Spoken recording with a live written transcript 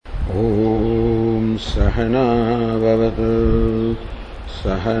ॐ सहना भवतु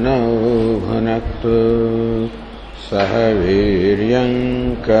सहनौ भुनक्तु सह वीर्यं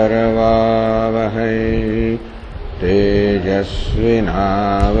करवावहै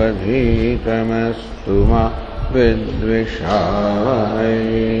तेजस्विनावधीतमस्तु मा विद्विषावहै।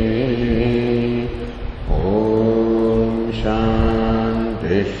 ॐ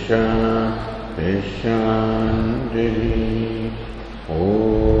शान्ति शान्ति शान्तिः। ॐ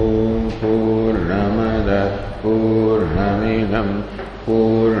पूर्णमदः पूर्णमिदं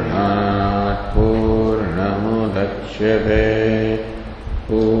पूर्णात् पूर्णमुदच्यते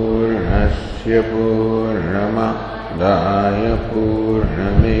पूर्णस्य पूर्णमादाय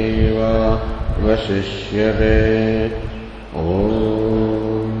पूर्णमेवावशिष्यते। ॐ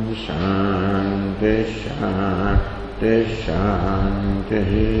शान्ति शान्ति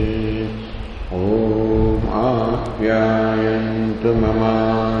शान्तिः। ॐ आप्यायन्तु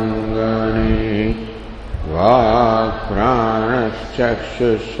ममाङ्गानि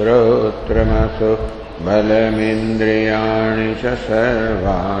वाक्प्राणश्चक्षुश्रोत्रमसो बलमिन्द्रियाणि च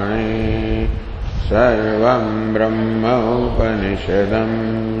सर्वाणि सर्वं ब्रह्मोपनिषदं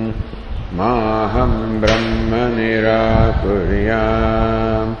माहं ब्रह्म निराकुर्याम्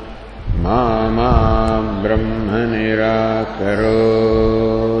मा ब्रह्म निराकरोत्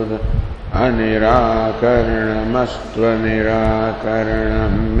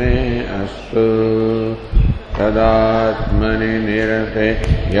अनिराकरणमस्त्वनिराकरणं मे अस्तु। तदात्मनि निरते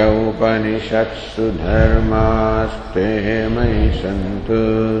यौपनिषत्सु धर्मास्ते मयि सन्तु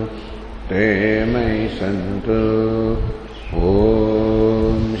ते मयि सन्तु।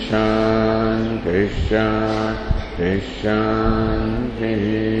 ॐ शान्ति शान्ति शान्तिः।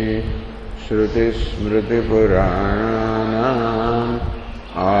 श्रुतिस्मृतिपुराणानाम्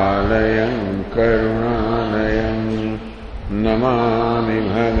आलयं करुणालयं नमामि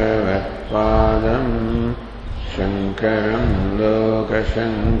भगवत्पादं शङ्करं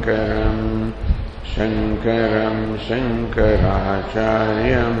लोकशङ्करं शङ्करं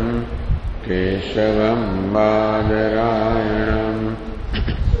शङ्कराचार्यं केशवं बादरायणं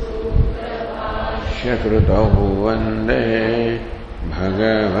शकृतौ वन्दे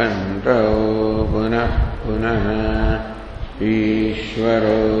भगवन्तौ पुनः पुनः।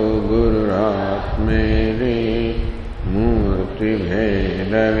 ईश्वरो गुरुरात्मेति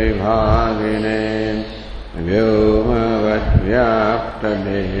मूर्तिभेदविभागिने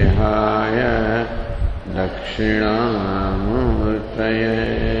व्योमवद्व्याप्तदेहाय दक्षिणामूर्तये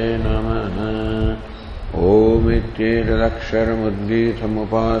नमः।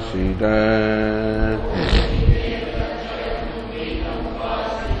 ओमित्येतदक्षरमुद्गीतमुपासीत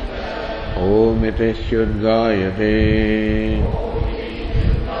ओमिति ह्युद्गायते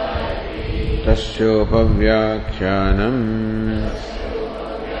तस्योपव्याख्यानम्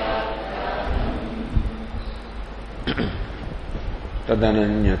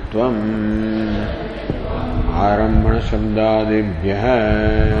तदनन्यत्वम् आरम्भणशब्दादिभ्यः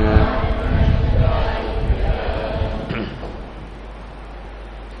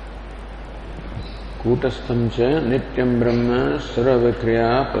कूटस्थं च नित्यं ब्रह्म सर्वविक्रिया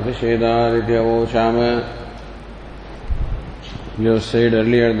प्रतिषेधादिति अवोचाम. We have said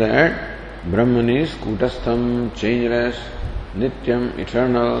earlier that Brahman is kutасtham, changeless, nityam,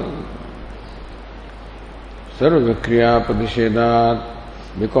 eternal. Sarvavikriya pratishedat,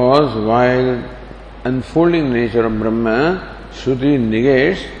 because while unfolding nature of Brahma, Shruti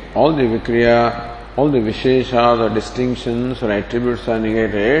negates all the vikriya, all the visheshas or distinctions or attributes are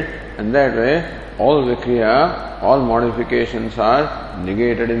negated, and that way all vikriya, all modifications are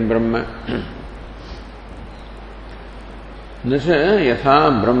negated in Brahma. Nasa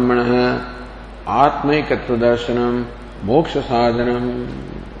yatha brahmanah atmaikatva darshanam moksha sadhanam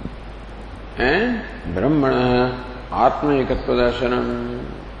and brahmanah atmaikatva darshanam.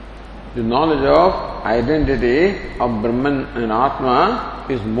 The knowledge of identity of Brahman and Atma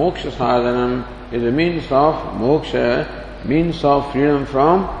is moksha sadhanam, is a means of moksha, means of freedom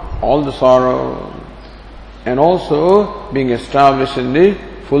from all the sorrow, and also being established in the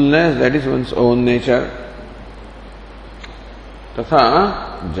fullness that is one's own nature. तथा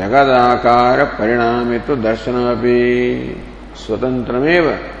जगदाकार परिणामितो दर्शनमपि स्वतंत्रमेव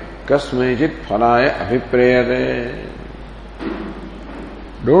कस्मैचित् फलाय अभिप्रेयते.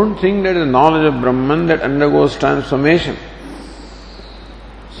 Don't think that the knowledge of Brahman that undergoes transformation.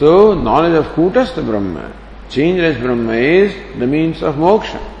 So, knowledge of Kutastha Brahma, changeless Brahma, is the means of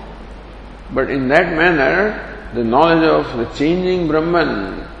moksha. But in that manner, the knowledge of the changing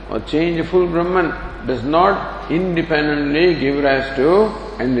Brahman or changeful Brahman does not independently give rise to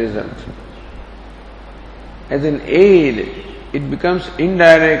end result. As an aid it becomes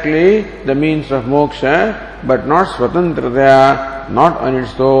indirectly the means of moksha, but not svatantrataya, not on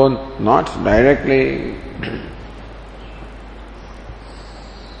its own, not directly.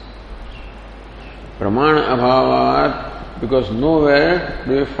 Pramana abhavat, because nowhere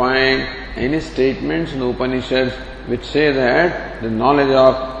do we find any statements in the Upanishads which say that the knowledge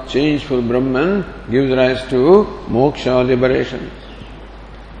of changeful Brahman gives rise to moksha or liberation.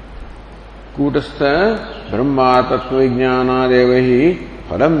 Kutastha Brahma Tattva Vijnana Devahi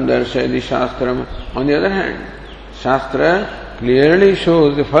Phalam Darshayati Shastram. On the other hand, Shastra clearly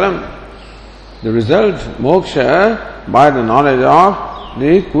shows the phalam, the result, moksha, by the knowledge of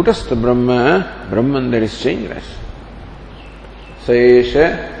the Kutastha Brahma, Brahman that is changeless.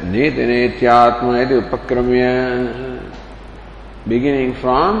 Saesha Neti Netyatma iti upakramya. Beginning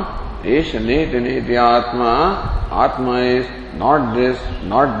from Esha Neti Netyatma, Atma is not this,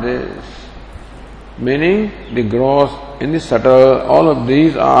 not this. Meaning the gross and the subtle, all of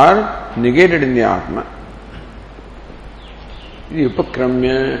these are negated in the Atma. The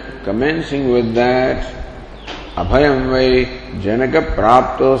upakramya, commencing with that, abhayam vai janaka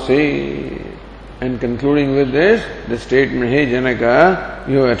praptosi, and concluding with this, the statement, hey Janaka,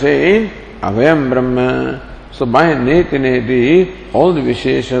 you have attained abhayam Brahma. So by neti neti, all the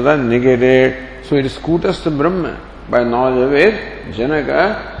visheshas are negated. So it is kutastha Brahma. By knowledge of it,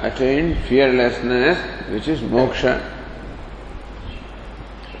 Janaka attained fearlessness, which is moksha.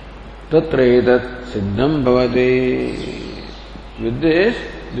 Tatra etat siddham bhavati. With this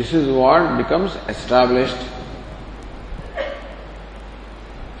is what becomes established.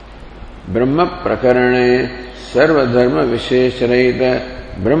 Brahma prakarane sarva dharma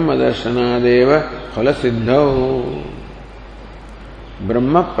vishesharahita brahma darshanadeva phala siddhau.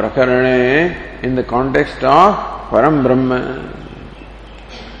 Brahma prakarane, in the context of Param Brahma,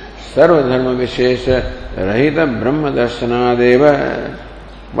 Sarva Dharma Vishesha Rahita Brahma Darshanadeva.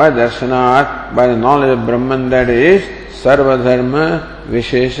 By darshanat, by the knowledge of Brahman, that is Sarva Dharma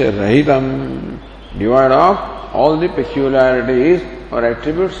Vishesha Rahitam, devoid of all the peculiarities or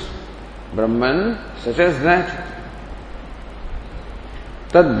attributes. Brahman, such as that.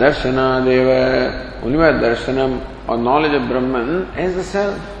 Tad Darshanadeva, only by darshanam or knowledge of Brahman as the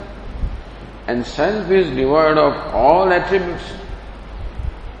self. And self is devoid of all attributes.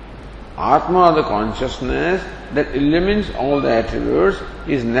 Atma, the consciousness that illumines all the attributes,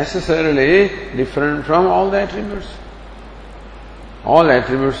 is necessarily different from all the attributes. All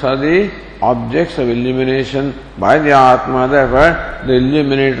attributes are the objects of illumination by the Atma, therefore the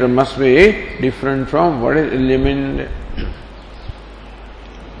illuminator must be different from what is illuminated.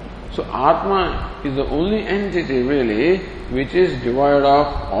 So Atma is the only entity really which is devoid of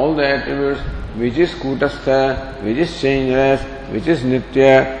all the attributes, which is kutastha, which is changeless, which is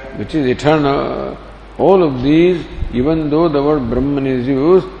nitya, which is eternal. All of these, even though the word Brahman is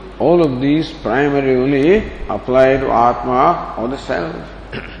used, all of these primarily apply to Atma or the self.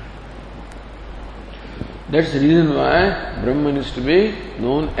 That's the reason why Brahman is to be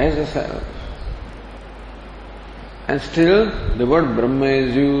known as a self. And still the word Brahma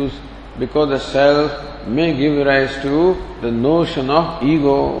is used because the self may give rise to the notion of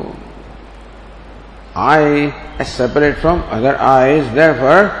ego. I as separate from other eyes,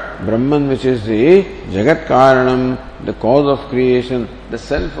 therefore Brahman, which is the Jagat Karanam, the cause of creation, the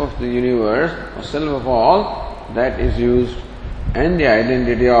self of the universe, or self of all, that is used, and the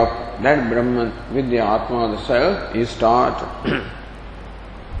identity of that Brahman with the Atma, the self, is taught.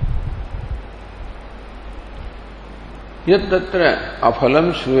 Yat tatra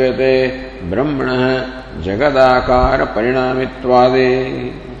aphalam shruyate brahmanah jagadakara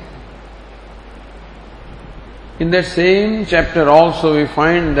parinamittvade. In that same chapter also we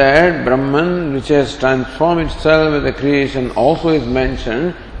find that Brahman, which has transformed itself with the creation, also is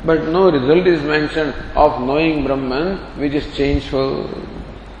mentioned, but no result is mentioned of knowing Brahman, which is changeful.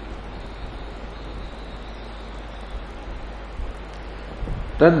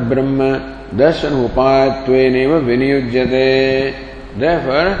 Tad Brahma darshan upayatveneva viniyujyate.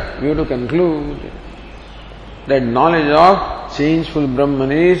 Therefore, we have to conclude that knowledge of changeful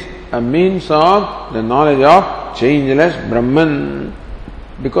Brahman is a means of the knowledge of changeless Brahman.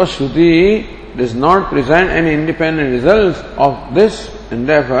 Because Shruti does not present any independent results of this, and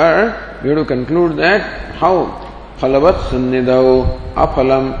therefore we have to conclude that how phalavat sunnidau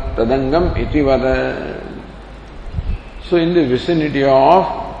aphalam tadangam iti vada. So in the vicinity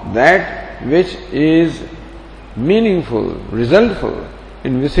of that which is meaningful, resultful,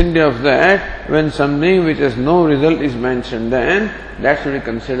 in vicinity of that, when something which has no result is mentioned, then that should be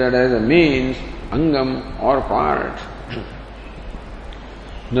considered as a means, angam or part.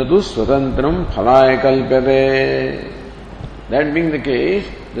 Natu swatantram phalaya kalpyate. That being the case,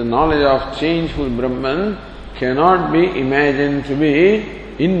 the knowledge of changeful Brahman cannot be imagined to be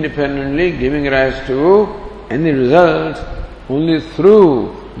independently giving rise to any result. Only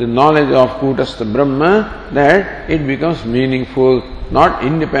through the knowledge of Kutastha Brahma that it becomes meaningful, not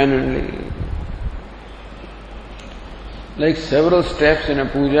independently. Like several steps in a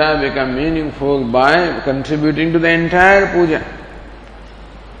puja become meaningful by contributing to the entire puja.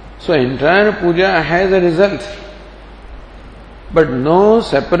 So entire puja has a result, but no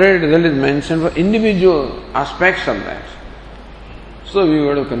separate result is mentioned for individual aspects of that. So we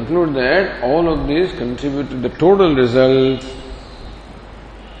were to conclude that all of these contribute to the total result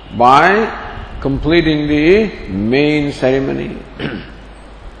by completing the main ceremony.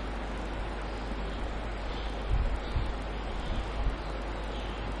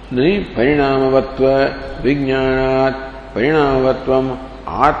 Nai parinamatva vijnanat parinamatvam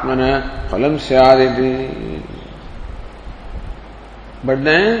atmana phalam syaditi. But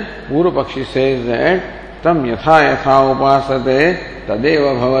then Purva Pakshi says that tam yatha yatha upasate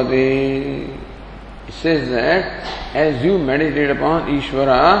tadeva bhavati. It says that as you meditate upon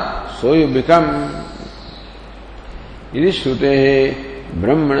Ishvara, so you become. Iti shrutehe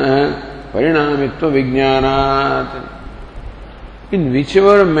brahmana parinamitva vijnanat. In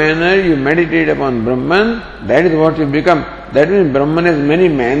whichever manner you meditate upon Brahman, that is what you become. That means Brahman has many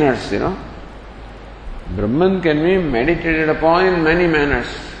manners, Brahman can be meditated upon in many manners.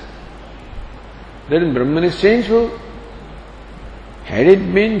 Then Brahman is changeful. Had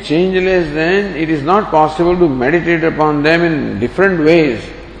it been changeless, then it is not possible to meditate upon them in different ways.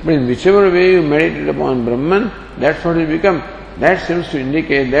 But in whichever way you meditate upon Brahman, that's what you become. That seems to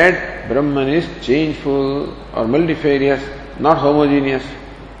indicate that Brahman is changeful or multifarious, not homogeneous.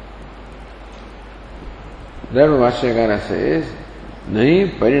 Therefore Vashyakara says,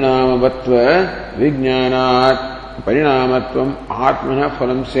 Nahi parinamatva vijnanat parinamatvam atmana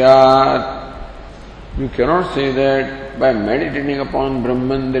phalam syat. You cannot say that by meditating upon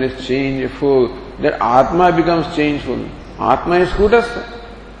Brahman there is changeful, that Atma becomes changeful. Atma is Kutastha.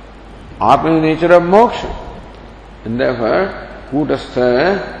 Atma is the nature of moksha. And therefore,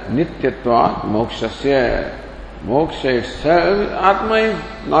 Kutastha nityatvat mokshasya. Moksha itself, Atma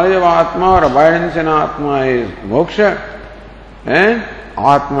is knowledge of Atma or abidance in Atma is moksha. And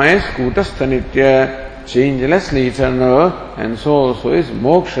Atma is Kutastha nitya, changelessly eternal, and so also is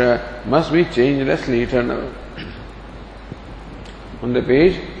moksha, must be changelessly eternal. On the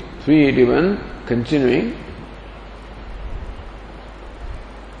page 381, continuing.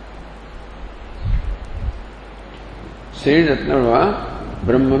 Says Ratnava,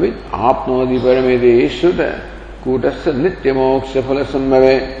 Brahmavid apnodi paramede shuta kutastha nitya moksha phala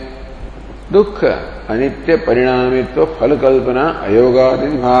sambhave dukkha anitya parinamitva phala kalpana ayogati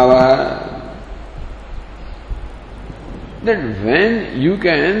bhava. That when you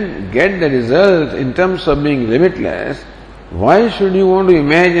can get the result in terms of being limitless, why should you want to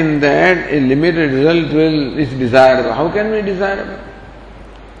imagine that a limited result is desirable? How can it be desirable?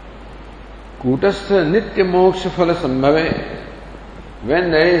 Kutastha nitya moksha phala sambhave.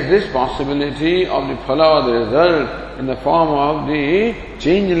 When there is this possibility of the phala or the result in the form of the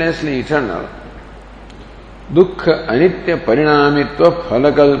changelessly eternal, dukkha anitya parinamitva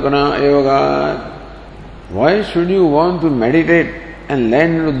phala kalpana yoga. Why should you want to meditate and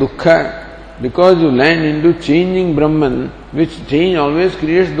land into dukkha? Because you land into changing Brahman, which change always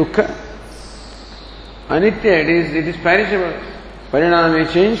creates dukkha. Anitya, it is perishable. Parinam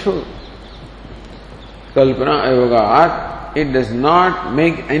is changeful. Kalpana ayogat, it does not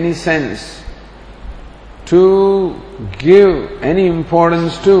make any sense to give any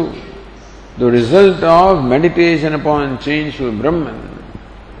importance to the result of meditation upon changeful Brahman,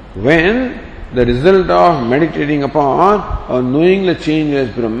 when the result of meditating upon or knowing the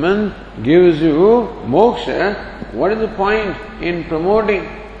changeless Brahman gives you moksha. What is the point in promoting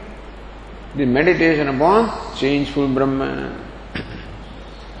the meditation upon changeful Brahman?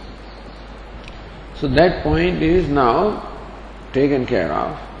 So that point is now taken care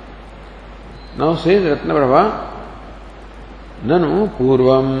of. Now says Ratnaprabha, Nanu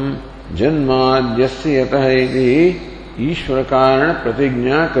purvam janmadyasya yatah iti Ishvara karana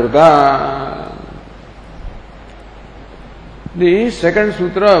pratigna krita. The second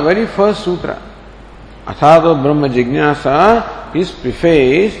sutra, very first sutra, Athato Brahma Jignasa, is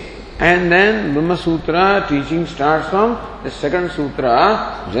prefaced, and then Brahma Sutra teaching starts from the second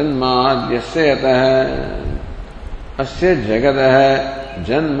sutra, Janmadyasya yatah asya jagataha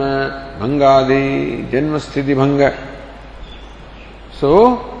janma bhangadi janma sthiti bhanga.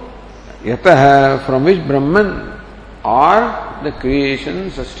 So, yatah, from which Brahman are the creation,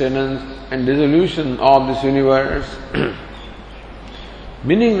 sustenance and dissolution of this universe.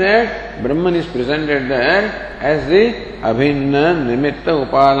 Meaning that Brahman is presented there as the Abhinna Nimitta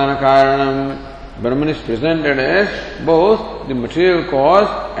Upadana Karanam. Brahman is presented as both the material cause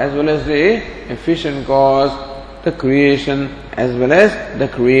as well as the efficient cause, the creation as well as the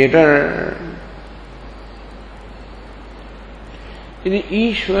creator. In the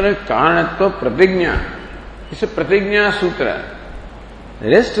Ishvara Karanatva Pratigna, it's a Pratigna Sutra. The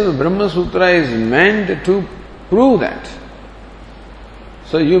rest of the Brahma Sutra is meant to prove that.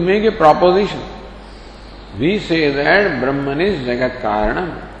 So you make a proposition. We say that Brahman is Jagat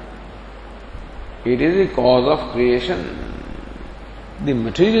Karanam. It is the cause of creation, the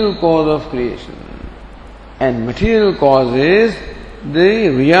material cause of creation. And material cause is the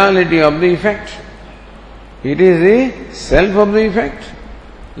reality of the effect. It is the self of the effect.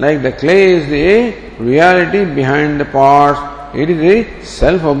 Like the clay is the reality behind the parts, it is the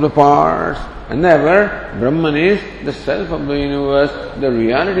self of the parts. And therefore, Brahman is the self of the universe, the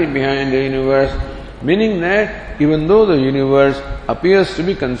reality behind the universe. Meaning that even though the universe appears to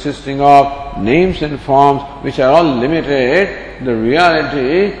be consisting of names and forms which are all limited, the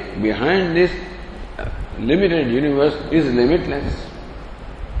reality behind this limited universe is limitless.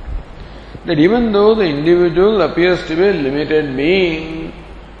 That even though the individual appears to be a limited being,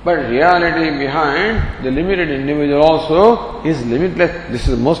 but reality behind the limited individual also is limitless. This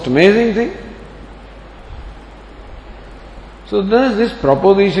is the most amazing thing. So thus this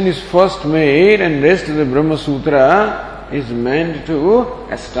proposition is first made, and rest of the Brahma Sutra is meant to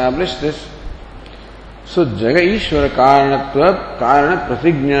establish this. So Jaga Ishvara Karanatva Karana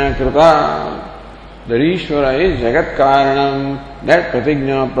Pratigna Krita. The Ishvara is Jagat Karanam. That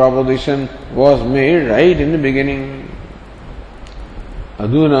Pratigna proposition was made right in the beginning.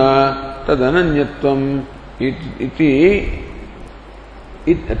 Aduna Tadananyatvam iti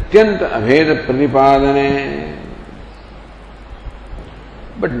it atyanta abheda pradipadane.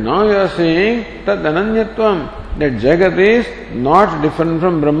 But now you are saying that Ananyatvam, that Jagat is not different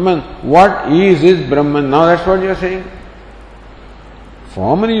from Brahman. What is Brahman? Now that's what you are saying.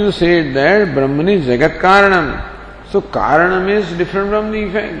 Formerly you said that Brahman is Jagat Karanam. So Karanam is different from the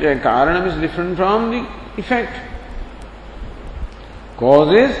effect. Karanam is different from the effect.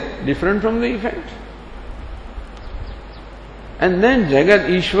 Cause is different from the effect. And then Jagat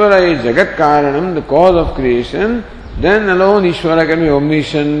Ishvara is Jagat Karanam, the cause of creation. Then alone Ishvara can be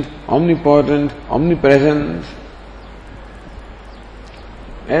omniscient, omnipotent, omnipresent.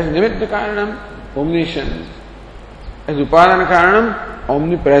 As Nimitta Karanam, omniscient. As Upadana Karanam,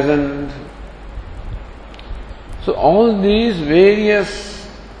 omnipresent. So all these various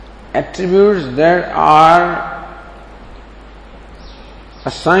attributes that are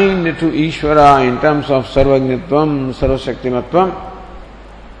assigned to Ishvara in terms of Sarvagnitvam, Sarvashaktimatvam,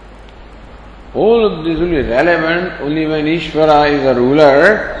 all of these will be relevant only when Ishvara is a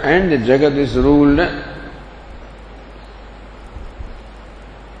ruler and the Jagat is ruled.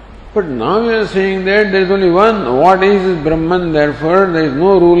 But now we are saying that there is only one. What is Brahman? Therefore, there is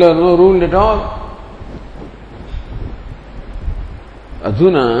no ruler, no ruled at all.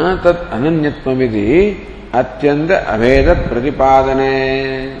 Adhuna tat ananyatmamiti atyanta abheda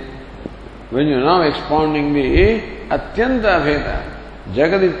pratipadane. When you are now expounding the atyanta abheda,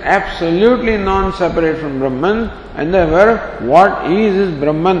 Jagat is absolutely non-separate from Brahman, and therefore what is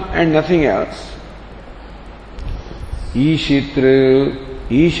Brahman and nothing else. Ishitra,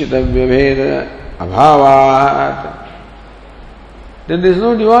 Ishitavyabheda, Abhavat. Then there is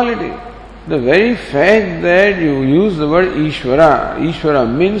no duality. The very fact that you use the word Ishvara, Ishvara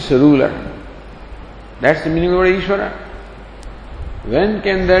means ruler. That's the meaning of the word Ishvara. When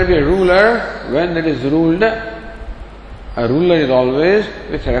can there be a ruler? When that is ruled. A ruler is always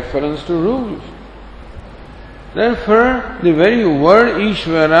with reference to rules. Therefore, the very word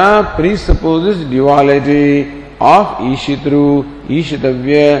Ishvara presupposes duality of Ishitru,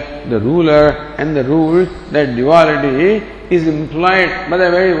 Ishitavya, the ruler and the rule. That duality is implied by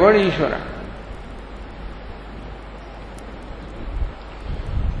the very word Ishvara.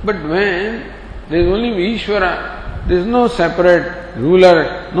 But when there is only Ishvara, there is no separate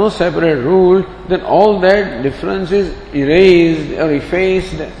ruler, no separate rule, then all that difference is erased or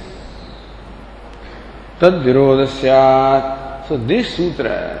effaced. Tad virodasyat. So this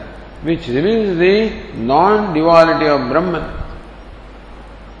sutra, which reveals the non-duality of Brahman,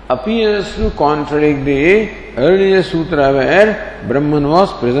 appears to contradict the earlier sutra where Brahman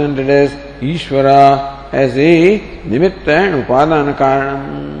was presented as Ishvara, as a Nimitta and Upadana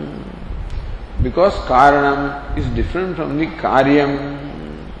Karanam. Because Karanam is different from the Karyam.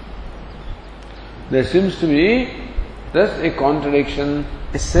 There seems to be thus a contradiction,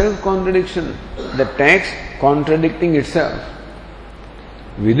 a self-contradiction, the text contradicting itself.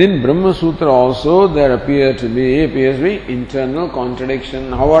 Within Brahma Sutra also there appears to be internal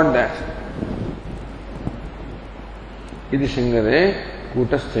contradiction. How about that? Iti Shangare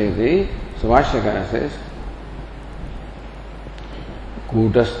Kutastha Savashyakara says,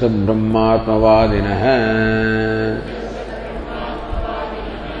 Kutastha Brahmatmavadinaha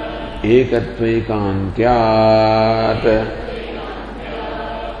Ekatvaikāntyāt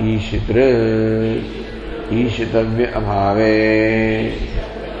Ishitra ईशितव्य अभावे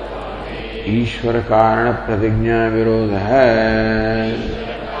ईश्वर कारण प्रतिज्ञा विरोध है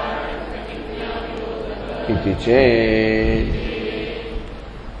इति चेत्.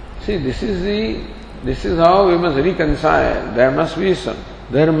 See, this is how we must reconcile. There must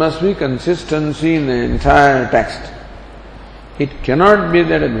be consistency in the entire text. It cannot be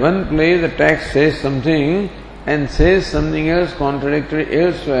that at one place the text says something and says something else contradictory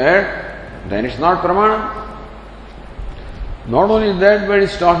elsewhere. Then it's not pramana. Not only that, but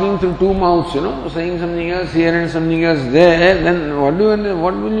it's talking through two mouths, saying something else here and something else there. Then what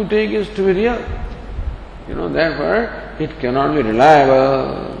will you take is to be real? Therefore, it cannot be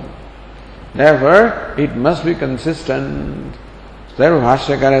reliable. Therefore, it must be consistent. Therefore,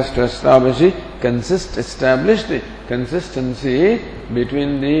 Bhashyakara has to establish the consistency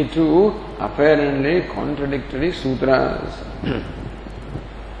between the two apparently contradictory sutras.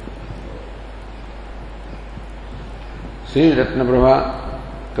 Sri Ratna Prabha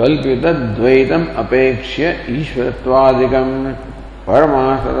Kalpita Dvaitam Apekshya Ishvarattvadikam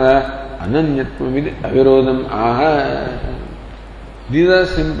Paramasada Ananyatmamid Avirodham Aha. These are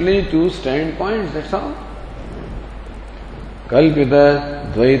simply two standpoints, that's all. Kalpita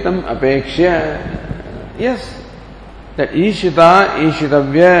Dvaitam Apekshya. Yes, that Ishita,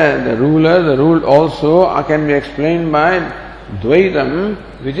 Ishitavya, the ruled also can be explained by Dvaitam,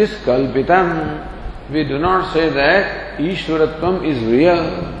 which is Kalpitam. We do not say that Ishwaratvam is real.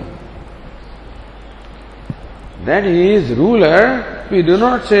 That he is ruler, we do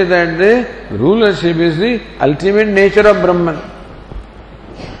not say that the rulership is the ultimate nature of Brahman.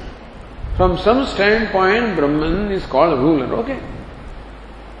 From some standpoint, Brahman is called ruler, okay.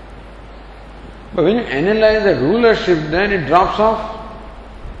 But when you analyze the rulership, then it drops off.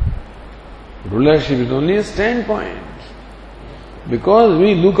 Rulership is only a standpoint. Because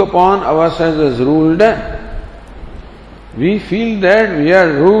we look upon ourselves as ruled, we feel that we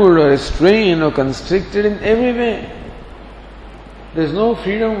are ruled or restrained or constricted in every way. There is no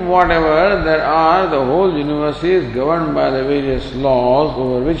freedom whatever there are. The whole universe is governed by the various laws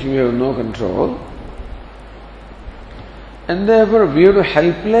over which we have no control. And therefore we have to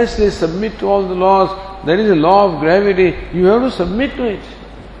helplessly submit to all the laws. There is a law of gravity. You have to submit to it.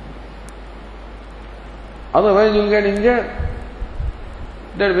 Otherwise you will get injured.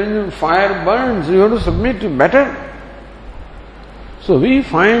 That when fire burns, you have to submit to better. So we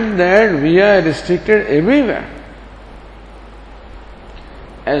find that we are restricted everywhere.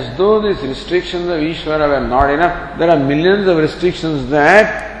 As though these restrictions of Ishvara were not enough, there are millions of restrictions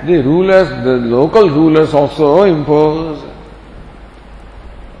that the local rulers also impose.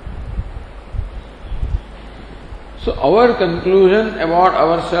 So our conclusion about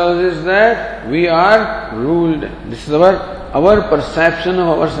ourselves is that we are ruled. This is our perception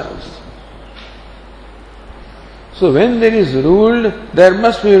of ourselves. So when there is ruled, there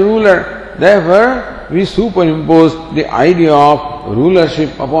must be a ruler. Therefore, we superimpose the idea of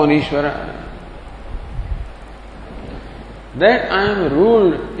rulership upon Ishvara. That I am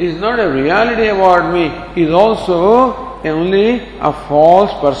ruled is not a reality about me, is also only a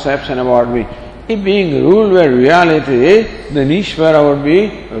false perception about me. If being ruled by reality, then Ishvara would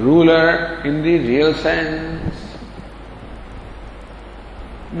be ruler in the real sense.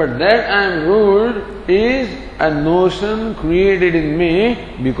 But that I am ruled is a notion created in me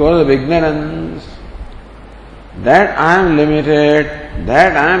because of ignorance. That I am limited,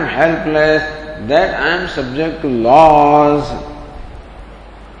 that I am helpless, that I am subject to laws.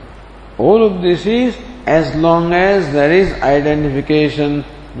 All of this is as long as there is identification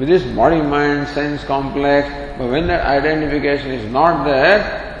with this body, mind, sense complex. But when that identification is not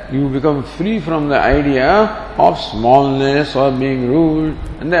there, you become free from the idea of smallness or being ruled.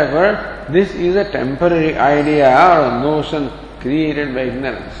 And therefore, this is a temporary idea or a notion created by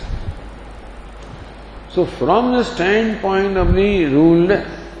ignorance. So from the standpoint of the ruled,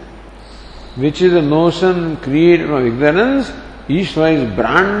 which is a notion created from ignorance, Ishvara is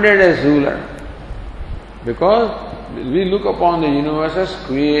branded as ruler. Because we look upon the universe as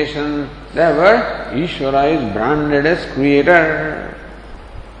creation, therefore Ishvara is branded as creator.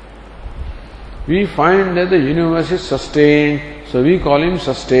 We find that the universe is sustained, so we call him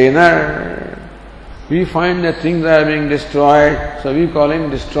sustainer. we find that things are being destroyed, so we call him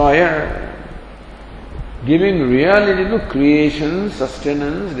destroyer. Giving reality to creation,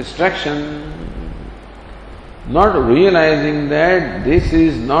 sustenance, destruction. Not realizing that this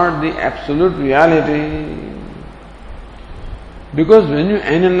is not the absolute reality. Because when you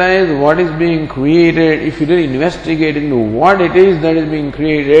analyze what is being created, if you really investigate into what it is that is being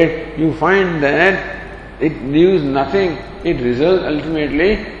created, you find that it leaves nothing. It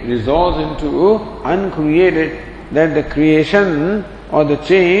ultimately resolves into uncreated, that the creation or the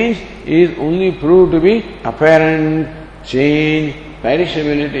change is only proved to be apparent. Change,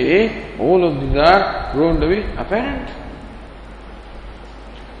 perishability, all of these are proven to be apparent.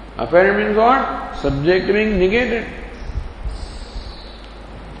 Apparent means what? Subject being negated.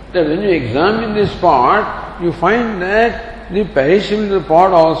 That when you examine this part, you find that the perishability of the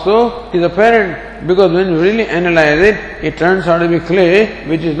pot also is apparent, because when you really analyze it, it turns out to be clay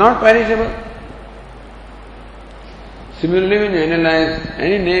which is not perishable. Similarly, when you analyze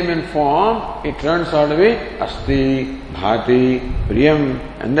any name and form, it turns out to be asti, bhati, priyam,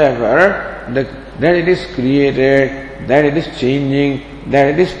 and therefore that it is created, that it is changing, that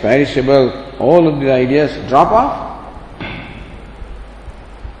it is perishable, all of these ideas drop off.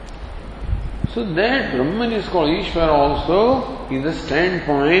 So that Brahman is called Ishvara also is a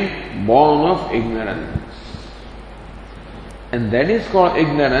standpoint born of ignorance. And that is called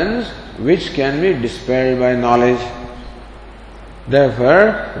ignorance which can be dispelled by knowledge.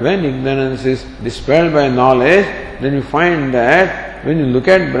 Therefore, when ignorance is dispelled by knowledge, then you find that when you look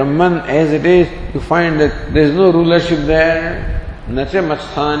at Brahman as it is, you find that there is no rulership there. Nacha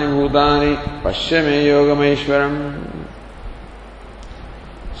matsthani bhutani pashyame yogameshwaram.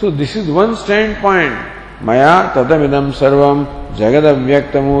 So this is one standpoint. Maya tatamidam sarvam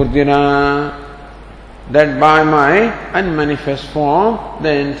jagadavyaktamurtina. That by my unmanifest form, the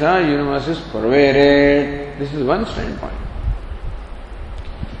entire universe is pervaded. This is one standpoint.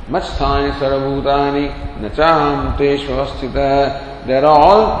 Matsthani sarabhutani nachaham teshvasthita. They are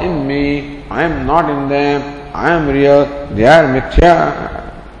all in me. I am not in them. I am real. They are mithya.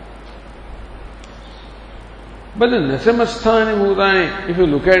 But the nasamasthani bhutani, if you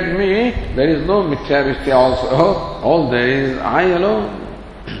look at me, there is no mithya vishya also. All there is I alone.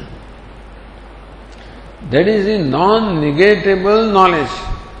 That is the non-negatable knowledge.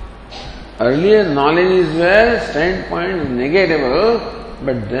 Earlier knowledge is where standpoint is negatable,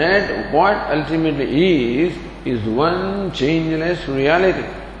 but that what ultimately is one changeless reality,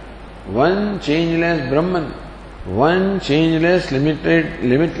 one changeless Brahman, one changeless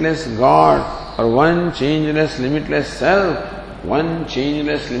limitless God, or one changeless limitless self, one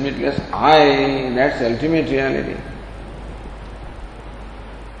changeless limitless I. That's ultimate reality.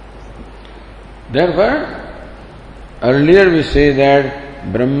 Therefore, earlier we say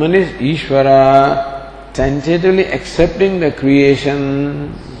that Brahman is Ishvara, tentatively accepting the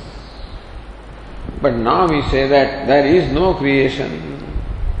creation. But now we say that there is no creation.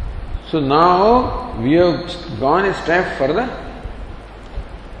 So now we have gone a step further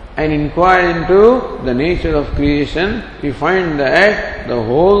and inquire into the nature of creation. We find that the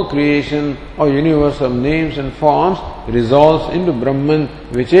whole creation or universe of names and forms resolves into Brahman,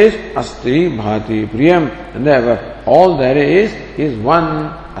 which is asti, bhati, priyam. And therefore all there is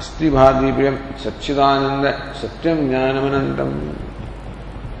one. Asti, bhati, priyam, satchidananda, satyam, jnanamanantam.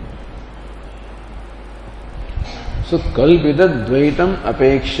 So kalpita dvaitam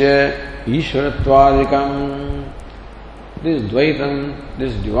apeksha ishvaratvadikam. This dvaitam,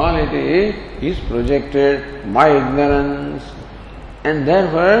 this duality is projected by ignorance, and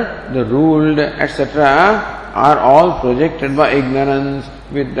therefore the ruled, etc. are all projected by ignorance.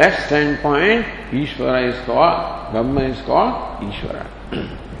 With that standpoint, Ishvara is called, Brahman is called Ishvara.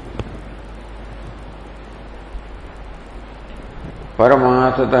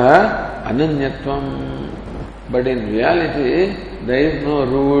 Paramathatah ananyatvam. But in reality, there is no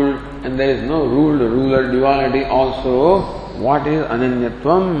rule and there is no ruler duality also. What is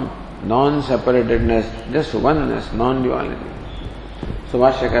ananyatvam? Non-separatedness, just oneness, non-duality. So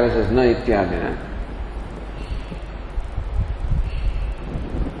Vashyakara says, na ityadina.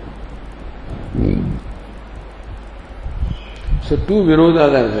 So two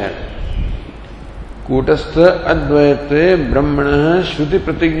virodhas are there. Kutastha advaite brahmana shruti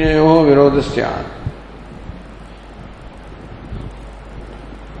pratignayoho virodhasyat.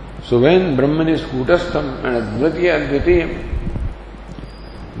 So when Brahman is Kutastham and Advatiya Advitiyam,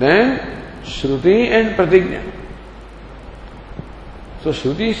 then Shruti and Pratigna. So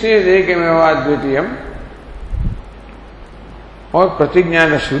Shruti says Ekemeva Advitiyam, or Pratigna,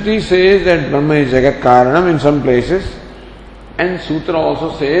 the Shruti says that Brahma is Jagat Karanam in some places, and Sutra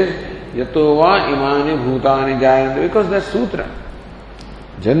also says yato va imani bhutani jayante, because that's sutra.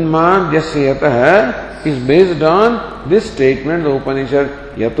 Janmadhyasya yatah is based on this statement of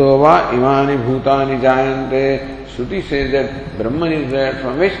Upanishad, yato va imani bhutani jayante. Shruti says that Brahman is there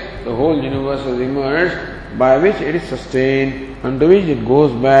from which the whole universe has emerged, by which it is sustained, unto which it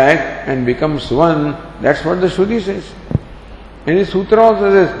goes back and becomes one. That's what the Shruti says. And the Sutra also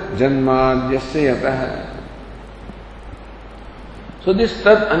says, Janmadhyasya yatah. So this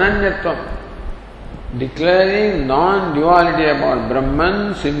Tat Ananyatvam, declaring non-duality about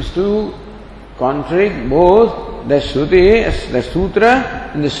Brahman, seems to contradict both the Shruti, the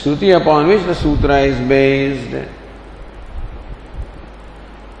Sutra, and the Shruti upon which the Sutra is based.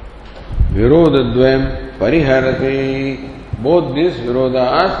 Virodadvayam pariharati. Both these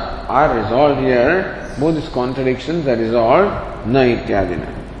virodas are resolved here. Both these contradictions are resolved. Na ityadina.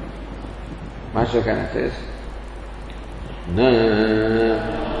 Bhashyakara says, Na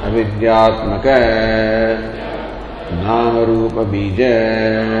avidyatmaka namarupa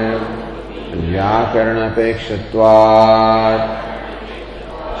bija vyakarana apekshatvat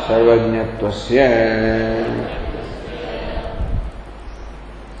sarvajñatvasya.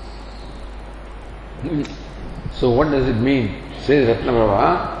 So what does it mean? Says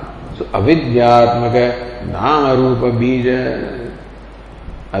Ratnaprabha. So avidyatmaka namarupa bija.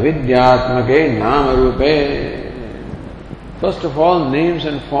 Avidyatmake namarupe. First of all, names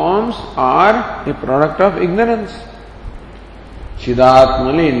and forms are a product of ignorance.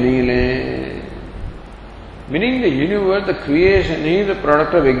 Chidatmali nile. Meaning the universe, the creation is a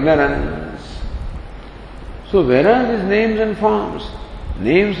product of ignorance. So where are these names and forms?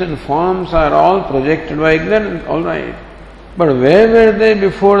 Names and forms are all projected by ignorance, alright. But where were they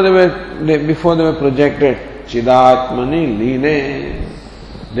before they were projected? Chidatmani line.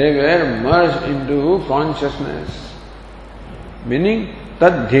 They were merged into consciousness. Meaning,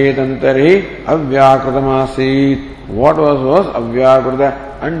 tadhyetantari avyakritamasit. What was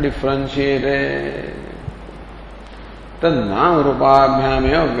avyakrita? Undifferentiated. Tad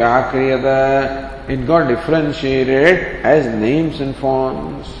namarupabhyamya vyakriyata. It got differentiated as names and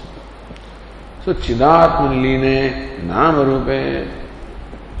forms. So, chidatmaline namarupe.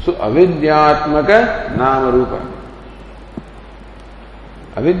 So, avidyatmaka namarupa.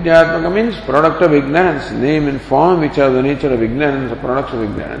 Avidyatmaka means product of ignorance, name and form which are the nature of ignorance, the products of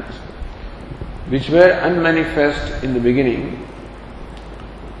ignorance, which were unmanifest in the beginning.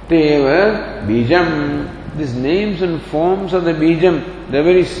 Teva bijam. These names and forms are the bijam, the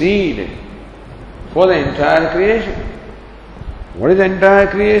very seed for the entire creation. What is the entire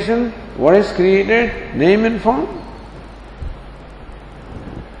creation? What is created? Name and form.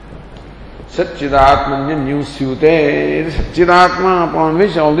 Satchidatmanya Nyusyute. It is Satchidatma upon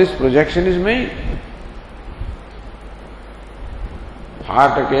which all this projection is made.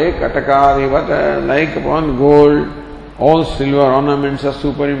 Hatake katakadivata, like upon gold, all silver ornaments are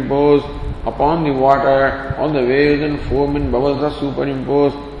superimposed. Upon the water, all the waves and foam and bubbles are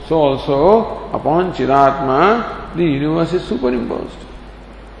superimposed. So also upon Chidatma, the universe is superimposed.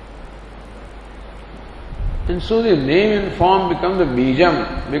 And so the name and form become the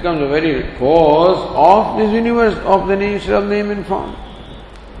bijam, becomes the very cause of this universe, of the nature of name and form.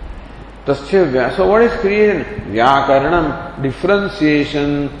 So what is creation? Vyakaranam,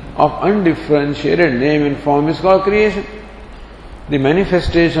 differentiation of undifferentiated name and form is called creation. The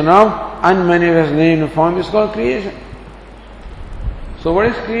manifestation of unmanifest name and form is called creation. So what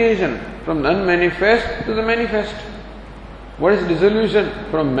is creation? From the unmanifest to the manifest. What is dissolution?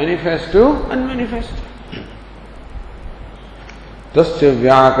 From manifest to unmanifest. Tasya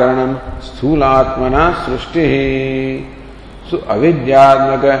vyakaranam sthulatmana srushtihi. So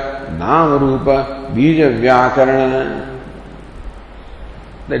avidyatmaka namarupa bija vyakarana.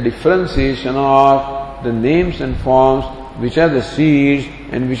 The differentiation of the names and forms which are the seeds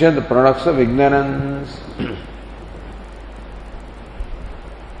and which are the products of ignorance.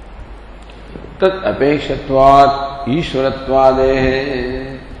 Tat apekshatvat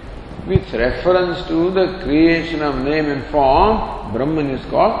ishvaratvadehe. With reference to the creation of name and form, Brahman is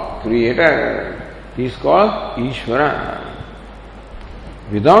called creator. He is called Ishvara.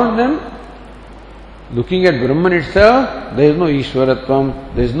 Without them, looking at Brahman itself, there is no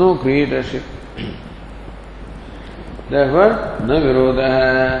Ishvaratvam, there is no creatorship. Therefore, na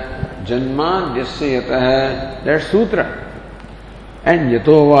virodaha janma jasya yataha, that's sutra. And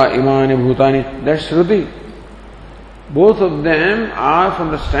yatova imani bhutani, that's shruti. Both of them are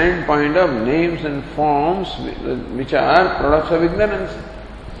from the standpoint of names and forms which are products of ignorance.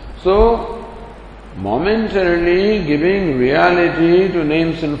 So, momentarily giving reality to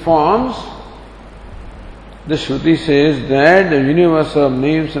names and forms The Shruti says that the universe of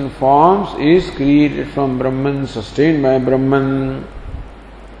names and forms is created from Brahman, sustained by Brahman.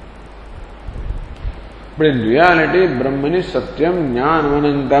 But in reality, Brahman is Satyam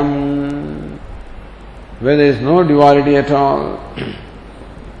Jnanavanantam, where there is no duality at all.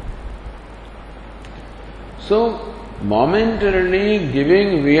 So, momentarily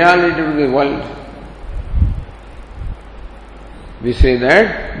giving reality to the world, we say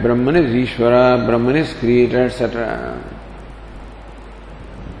that Brahman is Ishvara, Brahman is creator, etc.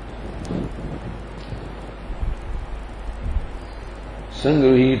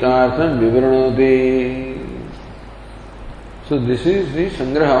 Sangruhitartham Vivranoti. So this is the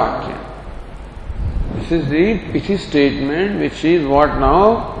Sangraha Vakya. This is the pithy statement which is what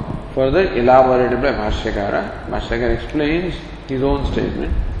now further elaborated by Bhashyakara. Bhashyakara explains his own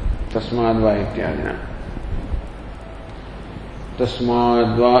statement. Tasmadva ityadina.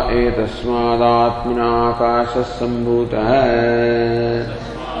 Tasmadva etasmadātmana ākāsas sambhūtah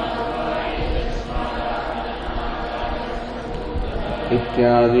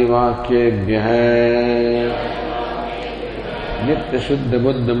इत्यादि वाक्येभ्यः नित्य शुद्ध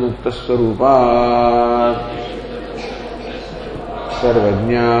बुद्ध मुक्त स्वरूपात्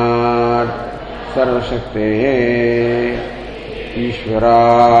सर्वज्ञात् सर्वशक्तेः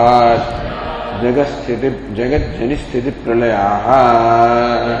ईश्वरात् जगज्जनि स्थिति प्रलयाः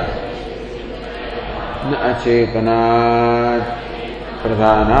न अचेतनात्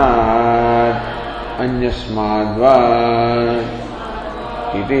प्रधानात् अन्यस्माद्वा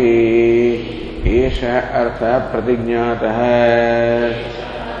इति एषः अर्थः प्रतिज्ञातः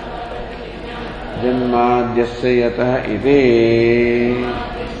जन्माद्यस्य यतः इति.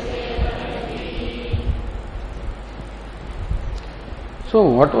 So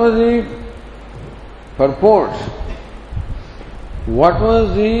what was the purport? What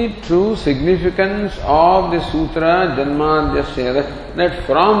was the true significance of the sutra Janmadhyasya? That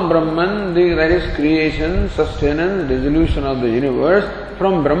from Brahman there is creation, sustenance, dissolution of the universe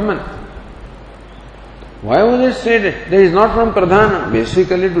from Brahman. Why was it said that is not from Pradhana?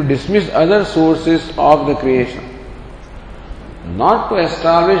 Basically to dismiss other sources of the creation. Not to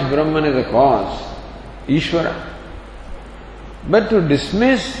establish Brahman as a cause, Ishvara, but to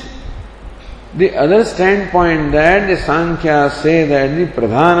dismiss the other standpoint that the Sankhya say that the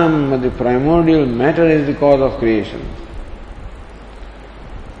Pradhanam, the primordial matter is the cause of creation.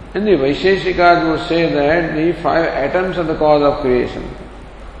 And the Vaisheshikas would say that the 5 atoms are the cause of creation.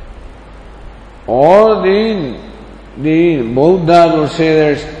 Or the Buddha would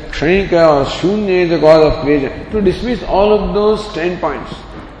say that Kshanika or Shunya is the cause of creation. To dismiss all of those standpoints,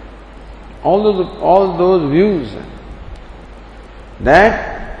 all those views, that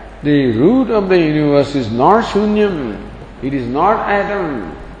the root of the universe is not Shunyam, it is not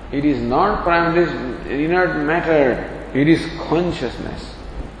atom, it is not primary inert matter, it is consciousness.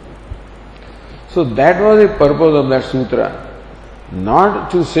 So that was the purpose of that sutra. Not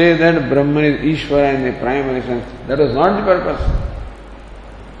to say that Brahman is Ishvara in the primary sense. That was not the purpose.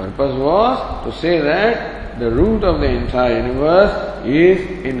 Purpose was to say that the root of the entire universe is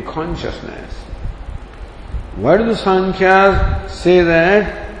in consciousness. Why do the Sankhyas say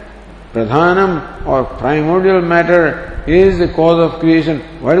that Pradhanam or primordial matter is the cause of creation?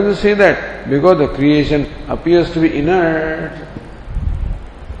 Why do they say that? Because the creation appears to be inert.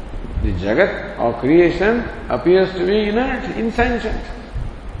 The Jagat or creation appears to be inert, insentient.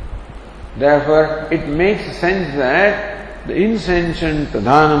 Therefore, it makes sense that the insentient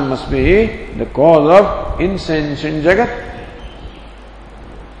Pradhanam must be the cause of insentient Jagat.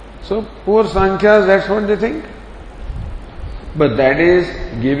 So, poor Sankhyas, that's what they think. But that is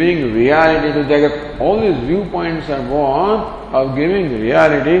giving reality to Jagat. All these viewpoints are born of giving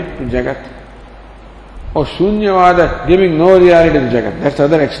reality to Jagat. Or Shunyavada, giving no reality to Jagat. That's the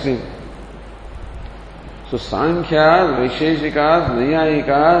other extreme. So Sankhyas, Vaisheshikas,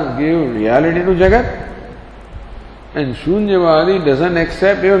 Naiyayikas give reality to Jagat, and Shunyavadi doesn't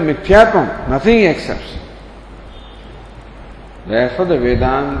accept even Mithyatvam, nothing he accepts. Therefore the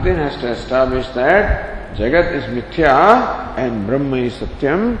Vedantin has to establish that Jagat is Mithya and Brahma is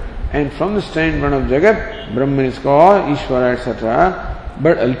Satyam, and from the standpoint of Jagat, Brahman is called Ishvara, etc.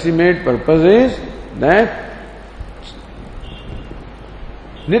 But ultimate purpose is that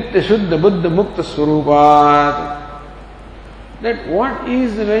Nitya Shuddha Buddha Mukta Swarupat. That what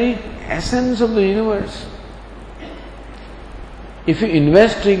is the very essence of the universe? If you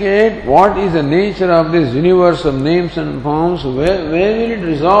investigate what is the nature of this universe of names and forms, where will it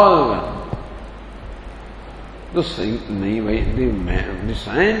resolve? The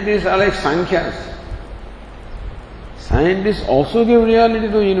scientists are like Sankhyas. Scientists also give reality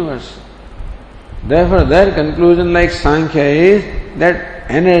to the universe. Therefore, their conclusion, like Sankhya, is that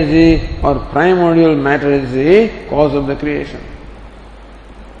energy or primordial matter is the cause of the creation.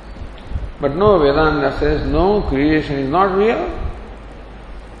 But no, Vedanta says no, creation is not real.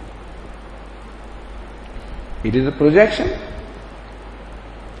 It is a projection.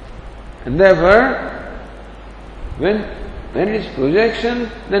 And therefore, when it is projection,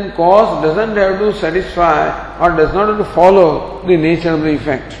 then cause doesn't have to satisfy or does not have to follow the nature of the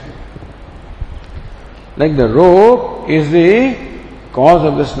effect. Like the rope is the cause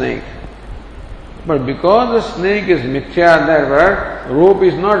of the snake. But because the snake is mithya, therefore, rope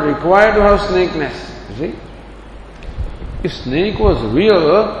is not required to have snakeness. You see? If snake was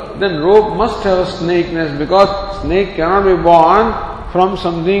real, then rope must have snakeness, because snake cannot be born from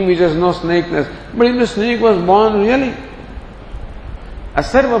something which has no snakeness. But if the snake was born really,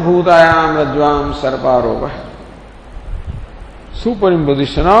 asarva bhutayam rajvam sarparopa.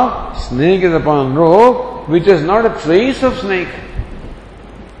 Superimposition of snake is upon rope, which has not a trace of snake.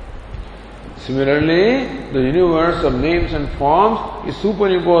 Similarly, the universe of names and forms is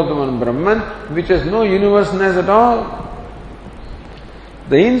superimposed upon Brahman, which has no universeness at all.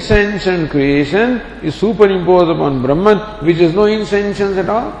 The insentient creation is superimposed upon Brahman, which has no insentience at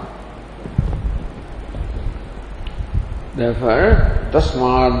all. Therefore,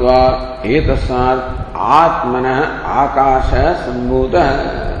 tasmadva etasad atmanah akasha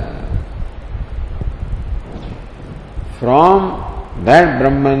sambhuta. From that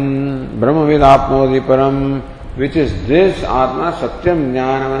Brahman, Brahmavid apnodi param, which is this Atma Satyam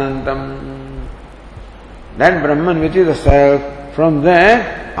Jnanamanantam. That Brahman which is the self, from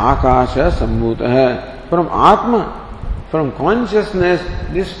there Akasha Sambhuta. From Atma, from consciousness,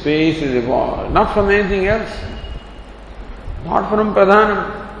 this space is evolved, not from anything else. Not from Pradhanam.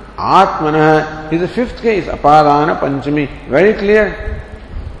 Atmana is the fifth case, Apadana Panchami, very clear.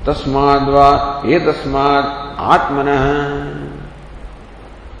 Tasmadva etasmad Atmana.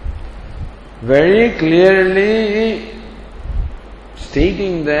 Very clearly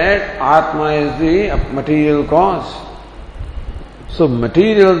stating that Atma is the material cause. So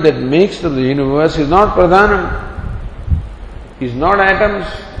material that makes up the universe is not Pradhanam, is not atoms,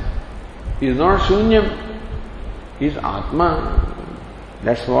 is not Shunyam, is Atma.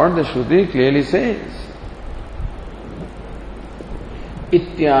 That's what the Shruti clearly says.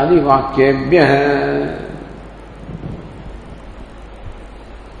 Ityadi vakyebhyah.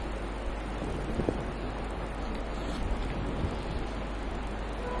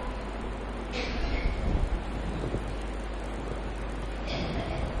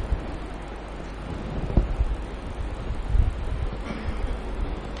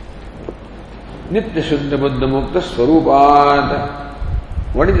 Nitya Shuddha Buddha Mukta Swarupat.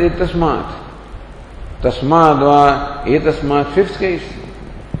 What is etasmat? Tasmadva etasmat, fifth case.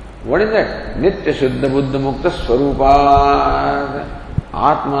 What is that? Nitya Shuddha Buddha Mukta Swarupat.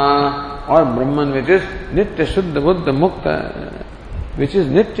 Atma or Brahman, which is Nitya Shuddha Buddha Mukta, which is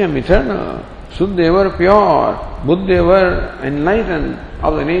Nityam, eternal. Shuddha, ever pure. Buddha, ever enlightened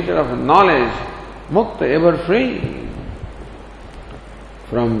of the nature of knowledge. Mukta, ever free.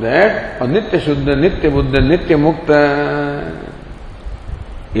 From that, Nitya Shuddha, Nitya Buddha, Nitya Mukta,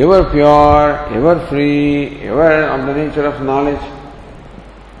 ever pure, ever free, ever of the nature of knowledge.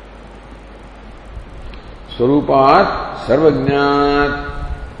 Swarupat,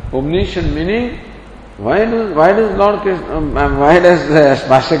 Sarvajnat, omniscient meaning, why does Lord Krishna, why does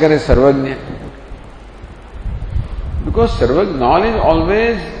Bhashyakara is Sarvajna? Because knowledge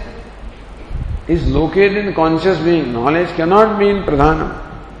always is located in conscious being. Knowledge cannot be in Pradhanam.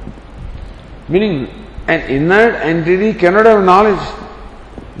 Meaning, an inert entity cannot have knowledge.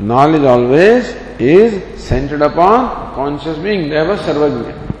 Knowledge always is centered upon conscious being. Therefore,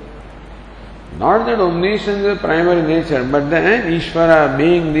 Sarvajna. Not that omniscience is the primary nature, but then Ishvara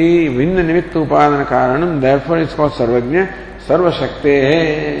being the Vinna Nimitta Upadana Karanam, therefore it's called Sarvajna. Sarva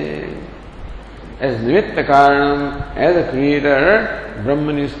Shaktehe. As Nimitta Karanam, as a creator,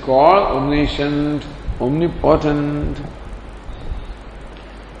 Brahman is called omniscient, omnipotent.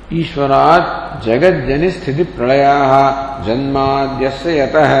 Ishvarat Jagat Jani Sthiti Pralayaha Janmadyasya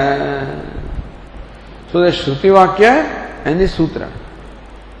Yatah. So the Shruti Vakya and the Sutra.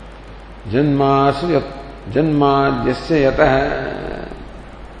 Janmadyasya Yatah.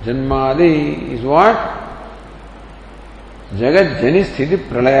 Janmadi is what? Jagat Jani Sthiti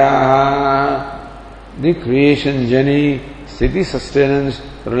Pralayaha. The creation, Jani, Sthiti, sustenance,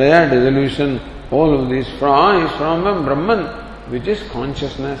 Pralaya, dissolution, all of this is from Brahman, which is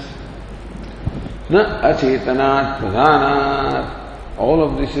consciousness. Na achetanat pradhanat. All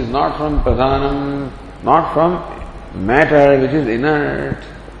of this is not from pradhanam, not from matter which is inert.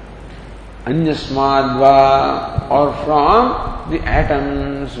 anyasmadva, or from the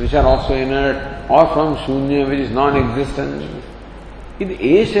atoms which are also inert, or from shunya which is non-existent. It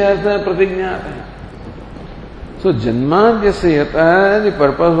eshartha pratignata. So janmadhyasya yata, the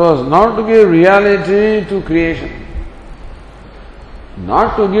purpose was not to give reality to creation,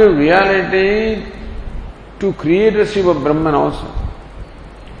 not to give reality to creatorship of Brahman also.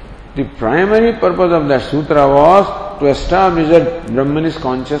 The primary purpose of that sutra was to establish that Brahman is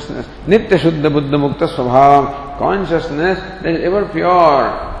consciousness, nitya shuddha buddha mukta svabhavam, consciousness that is ever pure,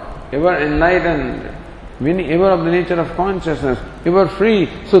 ever enlightened, meaning ever of the nature of consciousness, ever free.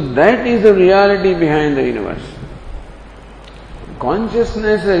 So that is the reality behind the universe.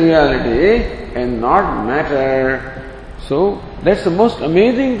 Consciousness is a reality and not matter. So that's the most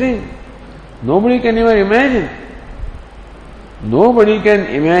amazing thing. Nobody can ever imagine. Nobody can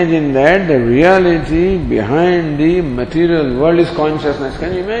imagine that the reality behind the material world is consciousness.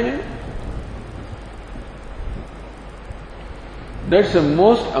 Can you imagine? That's the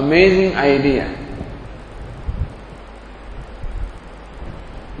most amazing idea.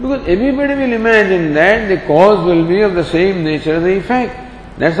 Because everybody will imagine that the cause will be of the same nature as the effect.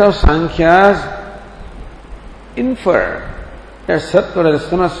 That's how Sankhyas infer that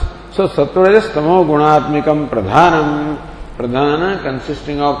Sattva-Rajas-Tamas. So Sattva-Rajas-Tamo Gunatmikam Pradhanam. Pradhana,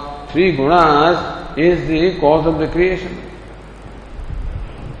 consisting of three gunas, is the cause of the creation.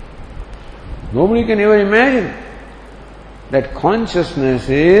 Nobody can ever imagine that consciousness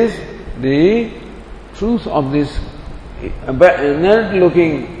is the truth of this inert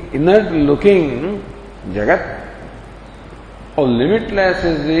looking Jagat, or limitless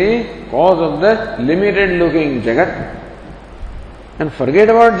is the cause of the limited looking Jagat. And forget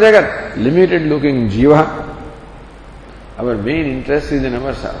about Jagat, limited looking Jiva. Our main interest is in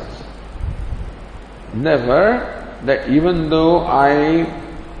ourselves. Never that even though I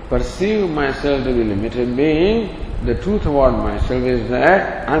perceive myself to be limited being, the truth about myself is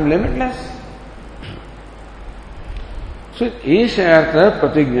that I am limitless. So, eshartha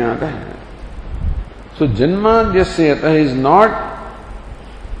pratignata. So, janmadhyasya is not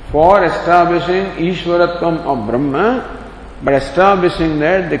for establishing Ishwaratvam of Brahma, but establishing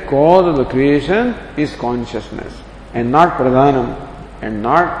that the cause of the creation is consciousness and not pradhanam and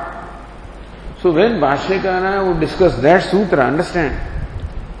not. So, when Bhashyakara would discuss that sutra, understand,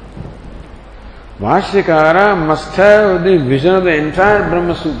 Bhashyakara must have the vision of the entire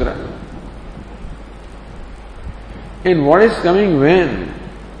Brahma Sutra. And what is coming when?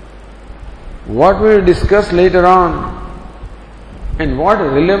 What we will discuss later on? And what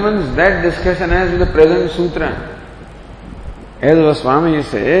relevance that discussion has with the present sutra? As Vaswami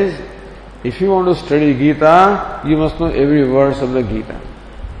says, if you want to study Gita, you must know every verse of the Gita.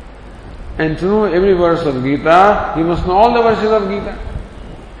 And to know every verse of Gita, you must know all the verses of Gita.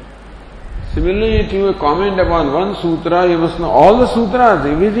 Similarly, to a comment upon one sutra, you must know all the sutras.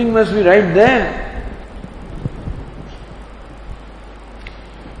 Everything must be right there.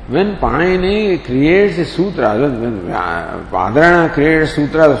 When Panini creates a sutra, when Badrayana creates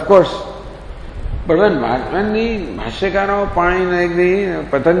sutras, of course. But when the Bhashyakara of Panini, like the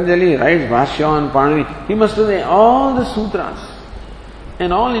Patanjali writes Bhashya on Panini, he must know all the sutras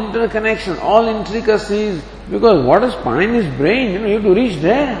and all interconnections, all intricacies, because what is Panini's brain? You have to reach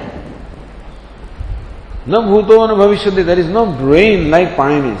there. No bhuto no bhavishyati, there is no brain like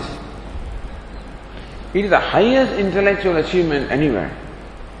Panini's. It is the highest intellectual achievement anywhere.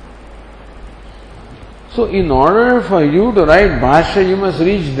 So in order for you to write Bhashya, you must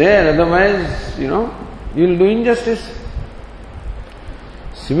reach there, otherwise, you will do injustice.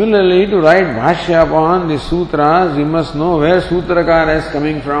 Similarly, to write Bhashya upon the sutras, you must know where Sutrakara is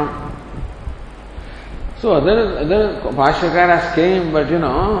coming from. So other Bhashyakaras came, but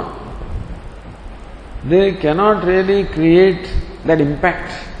they cannot really create that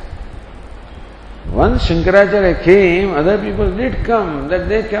impact. Once Shankaracharya came, other people did come, that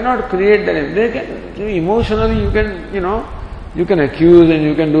they cannot create that. They can, emotionally you can accuse and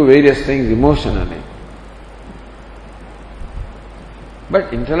you can do various things emotionally.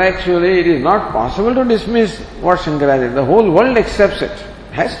 But intellectually it is not possible to dismiss what Shankaracharya, the whole world accepts it,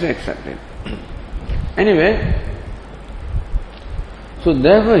 has to accept it. Anyway, so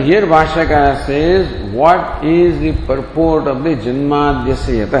therefore here Bhashyakara says, what is the purport of the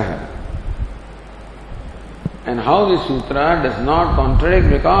Janmadhyasya Yatah? And how the sutra does not contradict,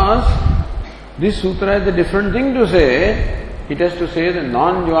 because this sutra is a different thing to say. It has to say the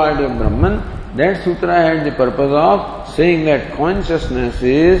non-duality of Brahman. That sutra had the purpose of saying that consciousness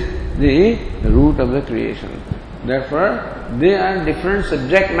is the root of the creation. Therefore, they are different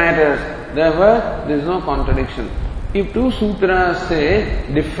subject matters. Therefore, there is no contradiction. If two sutras say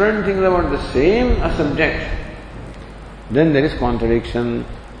different things about the same subject, then there is contradiction.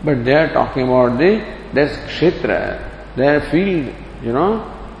 But they are talking about their kshetra, their field,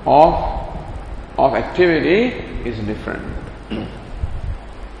 of activity is different.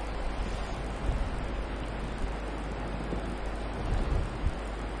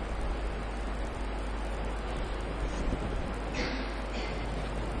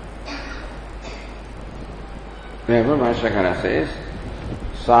 Therefore, Bhashyakara says,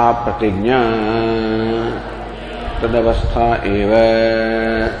 Sa pratigna tadavastha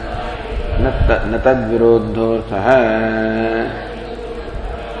eva natad virodhortha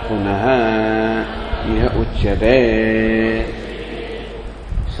punaha iha uchyate.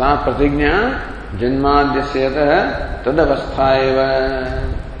 Sa pratigna janmadyasyatah tadavastha eva.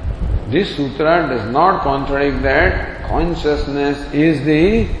 This sutra does not contradict that consciousness is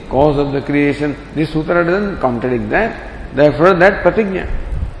the cause of the creation. This sutra doesn't contradict that. Therefore, that pratigna.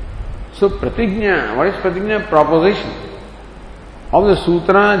 So, pratigna, what is pratigna? Proposition of the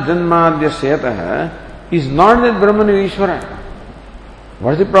sutra janmadyasyatah is not that Brahman is Ishvara.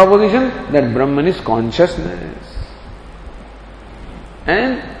 What is the proposition? That Brahman is consciousness.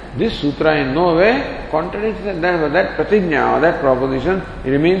 And this sutra in no way contradicts that. Therefore, that pratigna or that proposition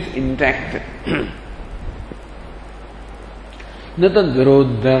remains intact. Natad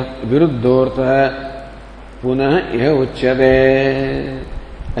viruddhortha punah iha uchyate.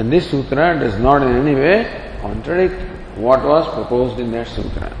 And this sutra does not in any way contradict what was proposed in that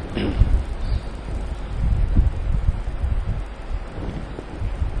sutra.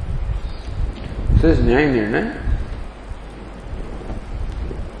 Says Nyaya Nirnaya,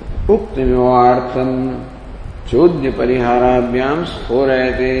 Uktimivartham chodya pariharabhyam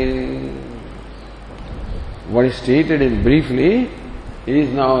sphorayate. What is stated in briefly is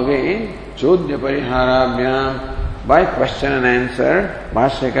now again chodya pariharabhyam. By question and answer,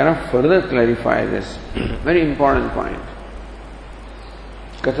 Bhashyakara further clarifies this. Very important point.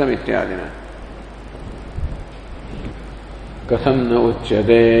 Katham ityadina. Katham na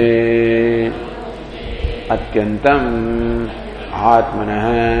uchyate atyantam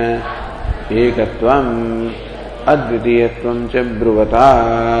atmanah ekatvam advitiyatvam cha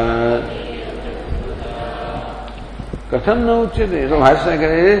bruvata. Katham na uchyate. So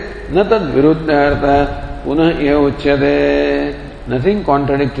Bhashyakara is na tad viruddhartha punah iha uchyate. Nothing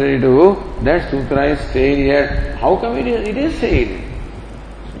contradictory to that sutra is said here. How come it is said?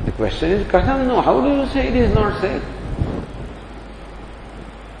 The question is, katham no? How do you say it is not said?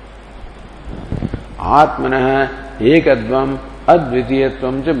 Atmanah ekadvam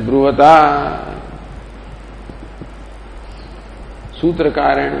advitiyatvam cha bruvata.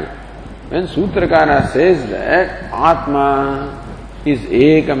 Sutrakarana. When Sutrakara says that Atma is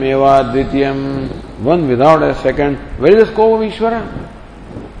ekameva dvitiyam, one without a second, where is the scope of Ishvara?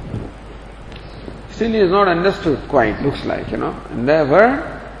 Still he is not understood quite, looks like, And therefore,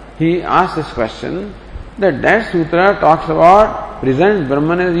 he asks this question, that sutra talks about, presents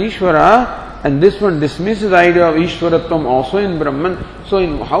Brahman as Ishvara, and this one dismisses the idea of Ishvaratvam also in Brahman.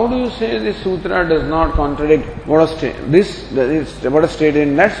 So how do you say this sutra does not contradict what is stated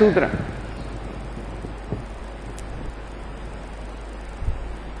in that sutra?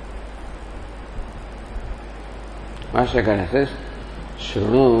 Bhashyakara says,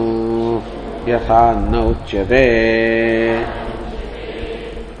 Shrunu yatha na uchyate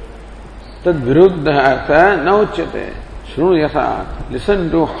tad viruddhartha na uchyate. Shrunu yatha. Listen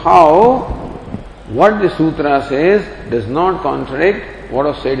to how what the sutra says does not contradict what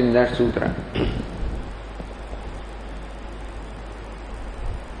was said in that sutra.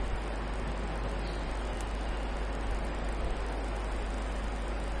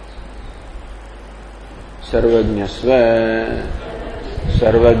 सर्वज्ञस्व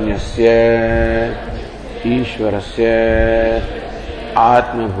सर्वज्ञस्य ईश्वरस्य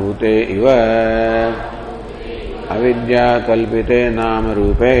आत्मभूते इव अविद्याकल्पिते नाम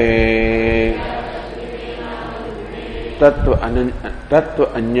रूपे तत्व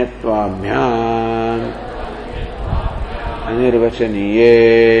अन्यत्वाभ्याम् अनिर्वचनीये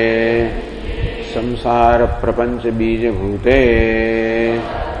संसार प्रपंच बीजभूते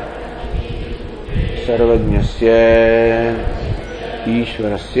सर्वज्ञस्य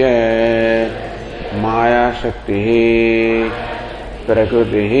ईश्वरस्य माया शक्तिः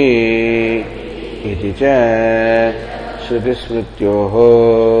प्रकृतिः इति च श्रुतिस्मृत्योः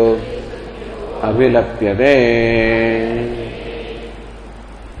अभिलप्यते.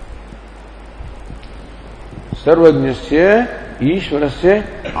 सर्वज्ञस्य ईश्वरस्य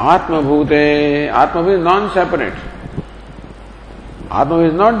आत्मभूते. Atma is non-separate. Atma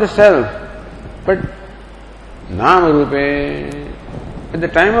is not the self, but Nama Rupe, at the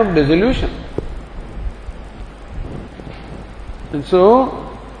time of dissolution. And so,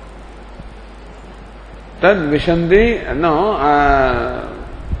 Tad Vishanti, no,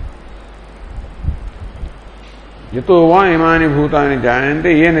 Yato va imani bhutani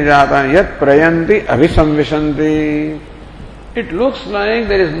jayanti, ye nijatani, yat prayanti, abhisamvishanti. It looks like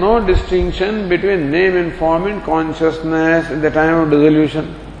there is no distinction between name and form in consciousness at the time of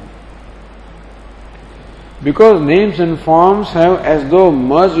dissolution. Because names and forms have as though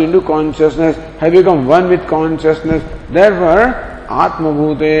merged into consciousness, have become one with consciousness. Therefore, Atma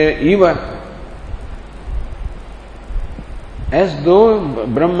Bhute Eva. As though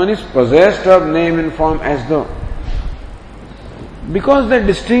Brahman is possessed of name and form, as though. Because that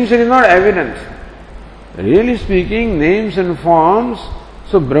distinction is not evident. Really speaking, names and forms,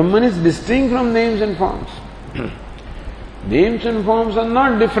 so Brahman is distinct from names and forms. Names and forms are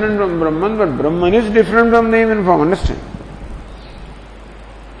not different from Brahman, but Brahman is different from name and form. Understand?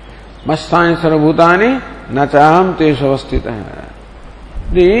 Mastani sarvabhutani nachaham teshavastita.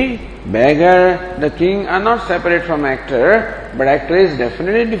 The beggar, the king are not separate from actor, but actor is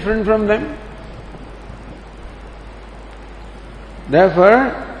definitely different from them.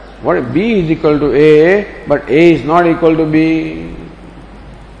 Therefore, what B is equal to A, but A is not equal to B.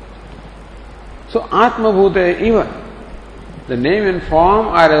 So Atma Bhute Eva. The name and form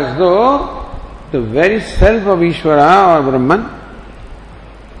are as though the very self of Ishvara or Brahman.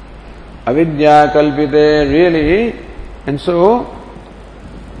 Avidya kalpite, really. And so,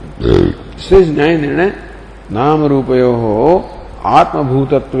 says Nayana, Nama Rupayoho, Atma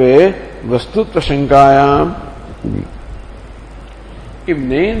Bhutatve, Vastutva Shankayam. If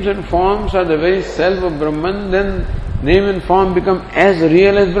names and forms are the very self of Brahman, then name and form become as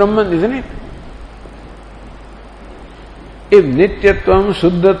real as Brahman, isn't it? If Nityatvam,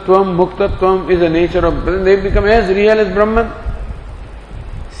 Shuddhatvam, Muktatvam is the nature of Brahman, they become as real as Brahman.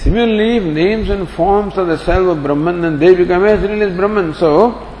 Similarly, if names and forms are the self of Brahman, then they become as real as Brahman.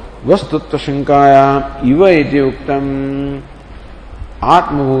 So, Vastutva Shankaya, Iva iti uktam,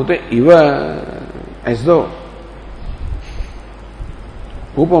 Atma Bhute Iva, as though.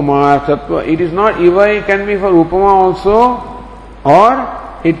 Upama Tattva, it is not Iva, it can be for Upama also,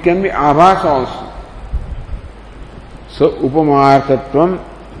 or it can be Abhas also. So, Upamarthatvam,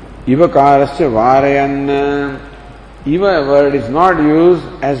 Ivakarasya Varayan. Iva word is not used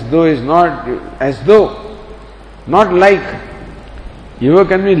as though is not, as though, not like. Iva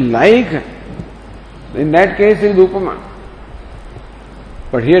can be like, in that case it is Upama.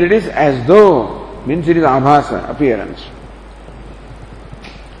 But here it is as though, means it is Abhasa, appearance.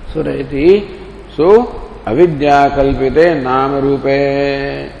 So, Avidya Kalpite Nama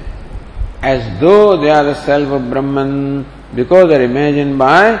Rupe. As though they are the self of Brahman, because they are imagined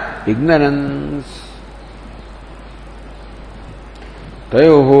by ignorance.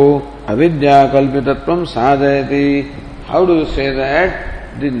 Tayoho avidya kalpitatvam sadhayati. How do you say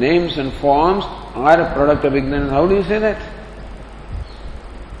that the names and forms are a product of ignorance? How do you say that?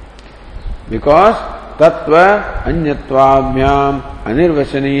 Because tattva anyatvabhyam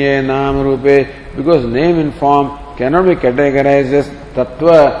anirvachaniye nam rupe. Because name and form cannot be categorized as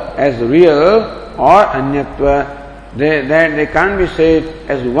tattva, as real, or anyatva. They can't be said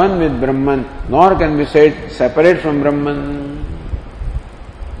as one with Brahman, nor can be said separate from Brahman.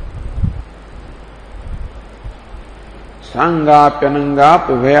 Sangapyanangap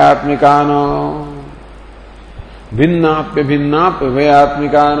vayatmikano, bhinnapya bhinnap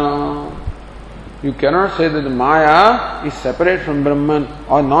vayatmikano. You cannot say that the Maya is separate from Brahman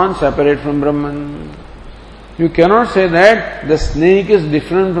or non-separate from Brahman. You cannot say that the snake is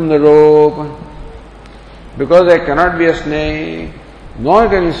different from the rope, because there cannot be a snake. Nor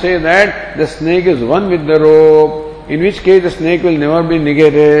can you say that the snake is one with the rope, in which case the snake will never be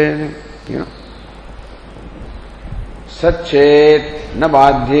negated. Satchet na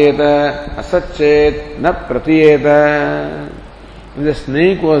badhyeta, asatchet na pratiyeta. If the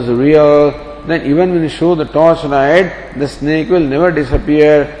snake was real, then even when you show the torchlight, the snake will never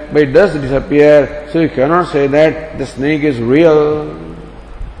disappear, but it does disappear, so you cannot say that the snake is real.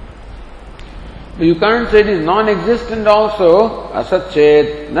 But you can't say it is non-existent also,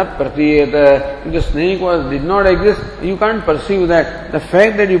 asatchet na pratiyeta. If the snake did not exist, you can't perceive that. The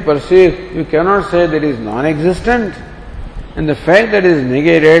fact that you perceive, you cannot say that it is non-existent. And the fact that it is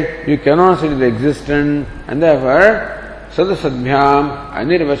negated, you cannot say it is existent. And therefore, Sadasadbhyam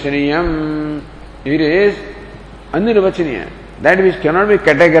anirvachaniyam. It is anirvachaniya. That which cannot be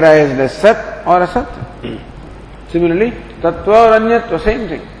categorized as Sat or Asat. Similarly, Tattva or Anyatva, same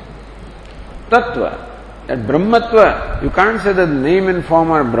thing. Tattva, that Brahmatva, you can't say that the name and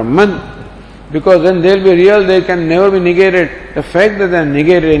form are Brahman. Because then they'll be real, they can never be negated. The fact that they are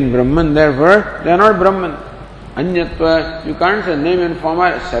negated in Brahman, therefore, they are not Brahman. Anyatva, you can't say name and form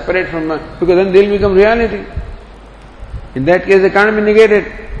are separate from Brahman, because then they'll become reality. In that case, they can't be negated.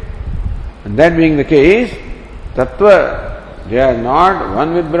 And that being the case, Tattva, they are not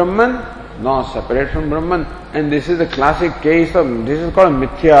one with Brahman, nor separate from Brahman. And this is the classic case of, this is called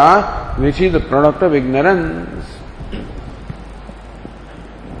Mithya, which is the product of ignorance.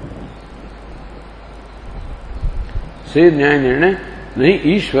 से न्याय निर्णय नहीं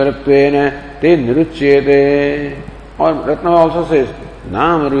ईश्वरत्वेन ते निरुच्येते. और रत्न also says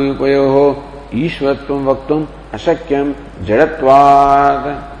नाम रूपयोः ईश्वरत्वं वक्तुम् अशक्यं जडत्वात्.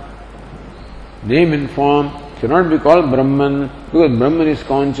 Name and form cannot be called Brahman, because Brahman is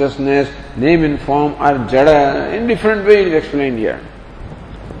consciousness. Name and form are jada. In different ways it is explained here.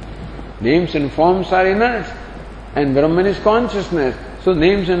 Names and forms are inert, and Brahman is consciousness. So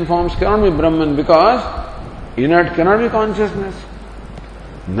names and forms cannot be Brahman, because inert cannot be consciousness.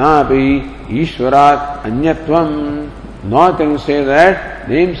 Napi Ishwarat Anyatvam. Nor can you say that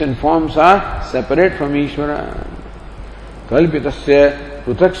names and forms are separate from Ishvara. Kalpitasya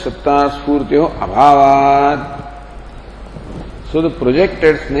Pruthak Satta Spurtyo Abhavad. So the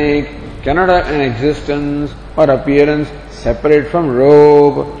projected snake cannot have an existence or appearance separate from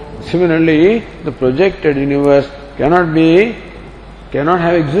robe. Similarly, the projected universe cannot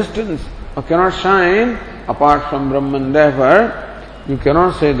have existence or cannot shine apart from Brahman. Therefore, you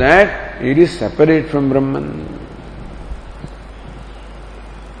cannot say that it is separate from Brahman.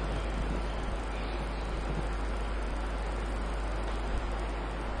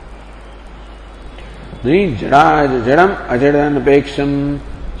 Nahi jadam ajadan apeksham.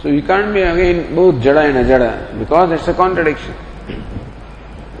 So you can't be again both jada and ajada, because that's a contradiction.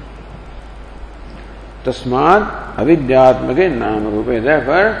 Tasmad avidyatmake nama rupe.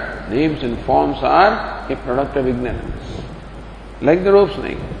 Therefore, names and forms are a product of ignorance. Like the rope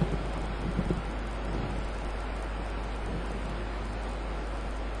snake.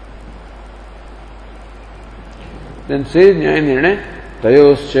 Then says Nyaya Nirnay,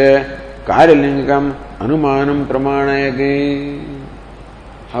 Tayoscha Karyalingam Anumanam Pramanayage.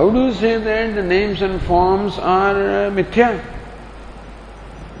 How do you say that the names and forms are mithya?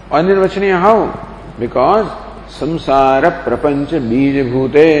 Anirvachaniya how? Because samsara prapancha bija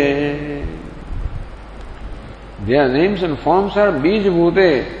bhute. Their names and forms are bija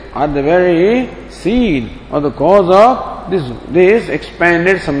bhute, are the very seed or the cause of this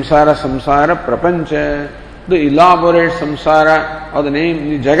expanded samsara prapancha. The elaborate samsara or the name,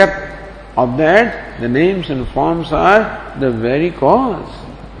 the jagat of that, the names and forms are the very cause.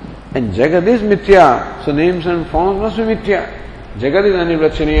 And jagat is mithya, so names and forms must be mithya. Jagat is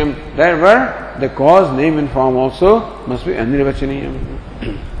anirvachaniyam, therefore the cause, name and form also must be anirvachaniyam.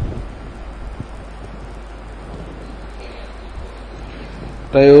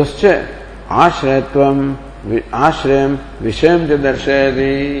 Tayoscha ashrayatvam ashrayam vishayam cha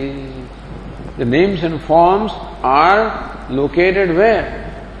darshayati. The names and forms are located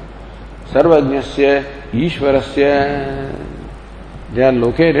where? Sarvajnasya, Ishvarasya. They are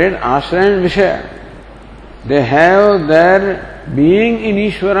located Ashraya and Vishaya. They have their being in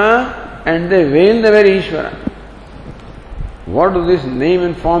Ishvara and they veil the very Ishvara. What do this name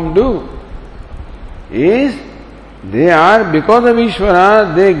and form do? Is they are, because of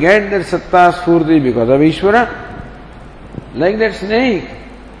Ishvara, they get their Satta Spurti because of Ishvara. Like that snake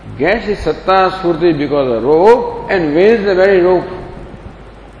gets his Satta Spurti because of rope and veils the very rope.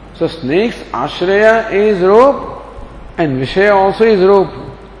 So snake's Ashraya is rope and Vishaya also is rope.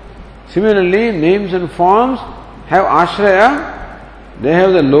 Similarly, names and forms have Ashraya, they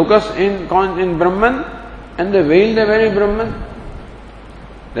have the locus in Brahman and they veil the very Brahman.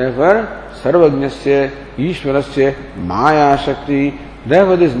 Therefore, Sarvajnasya, Ishvarasya, Maya Shakti.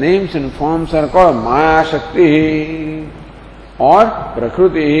 Therefore, these names and forms are called Maya Shakti or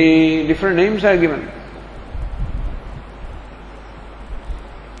Prakriti. Different names are given.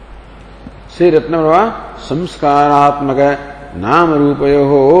 Say Ratnaprabha, Samskaratmaka Nama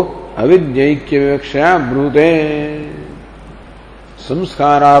Rupayoho Avidyaikya Vivaksha Brute.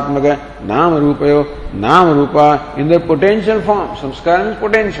 Samskaratmaka Nama Rupayo, Nama Rupa in their potential form. Samskara means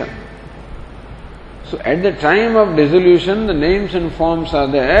potential. So at the time of dissolution, the names and forms are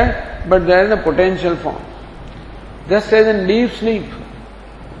there, but they are in the potential form. Just as in deep sleep,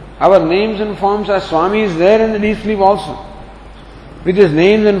 our names and forms are Swami is there in the deep sleep also, with his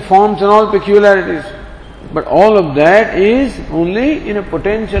names and forms and all peculiarities. But all of that is only in a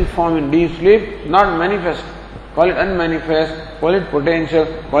potential form in deep sleep, not manifest. Call it unmanifest, call it potential,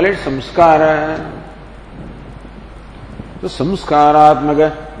 call it samskara. So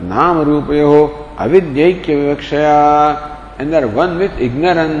samskaratmaka Nama Rupayoho Avidyaikya Vivakshaya, and they are one with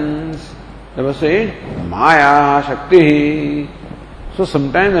ignorance. That was said, Maya Shakti. So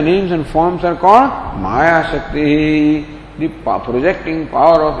sometimes the names and forms are called Maya Shakti, the projecting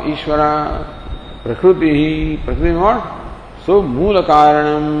power of Ishvara. Prakriti, Prakriti what? So Mula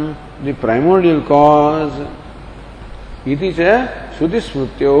Karanam, the primordial cause. Iti cha Shruti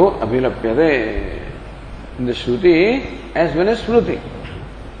Smrutyo Abhilapyate. In the Shruti as well as Smruti.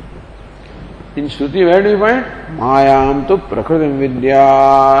 In Shruti where do you find? Mayam tu Prakritim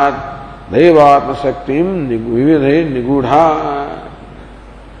Vidyat Devatma Shaktim Vividhe Nigudha.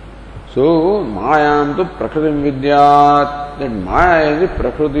 So Mayam tu Prakritim Vidyat, that Maya is the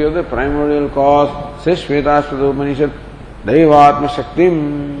Prakriti of the primordial cause. Says Shvetashvata Upanishad, Devatma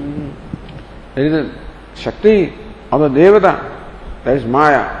Shaktim. There is a Shakti of the Devata, that is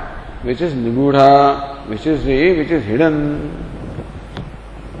Maya, which is Nigudha, which is hidden.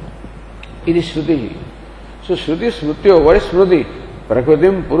 It is Shruti. So Shruti Smrutyo, what is Smruti?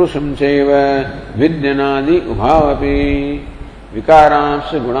 Prakritim Purusham Chaiva Vidyanadi Ubhavapi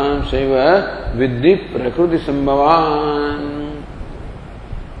Vikaramsha Gunam Chaiva Vidhi Prakriti Sambhavan.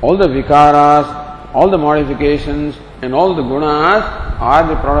 All the Vikaras, all the modifications and all the Gunas are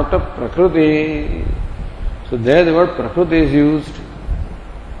the product of Prakriti. So there the word Prakriti is used.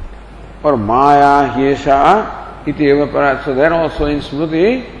 Or Maya, Hyesha, iti eva parat. So there also in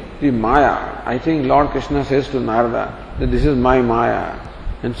Smruti, the Maya. I think Lord Krishna says to Narada that this is my Maya.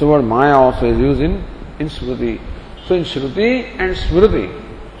 And so word Maya also is used in Smruti. So in Shruti and Smruti,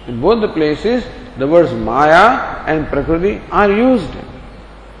 in both the places, the words Maya and Prakriti are used.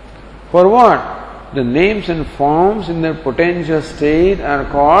 For what? The names and forms in their potential state are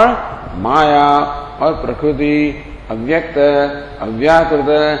called Maya or Prakriti, Avyakta,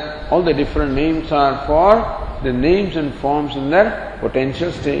 Avyakrita. All the different names are for the names and forms in their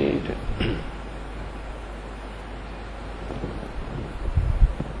potential state.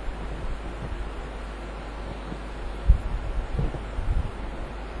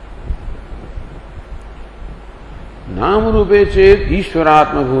 Nam Rupe Chet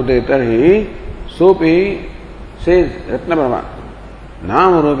Ishwaratma Bhute Tarhi Sopi says Ratnaprabha.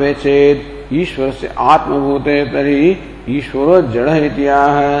 Nam Rupe Chet Ishwarasya Atma Bhute Tarhi Ishvaro Jada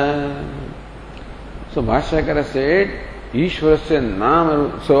Ityaha. So Bhashyakara said, Ishvarasya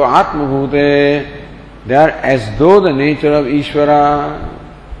Nama, so Atma Bhute, they are as though the nature of Ishvara.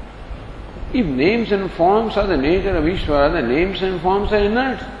 If names and forms are the nature of Ishvara, the names and forms are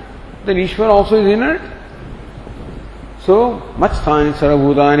inert. Then Ishvara also is inert. So, Matsthani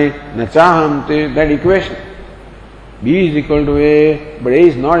Sarabhutani Nachahamte, that equation. B is equal to A, but A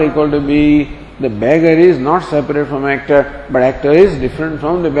is not equal to B. The beggar is not separate from actor, but actor is different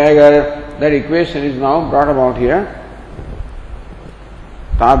from the beggar. That equation is now brought about here.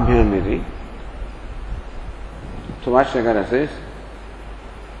 Tabhyam iti. So Vashyakara says,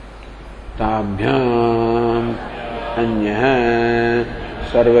 Tabhyam Anyah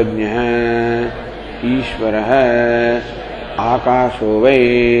Sarvajnah Ishvarah Akasho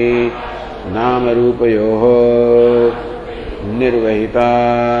Vai Namarupayoho Nirvahita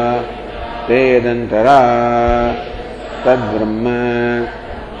Vedantara Tad Brahma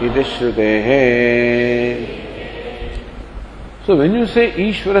Iti Shrutehe. So when you say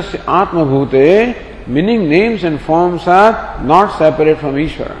Ishvarasya Atma Bhute, meaning names and forms are not separate from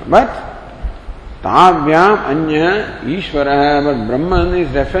Ishvara, but Tavyam Anya Ishvara, but Brahman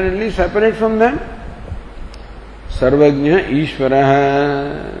is definitely separate from them. Sarvajna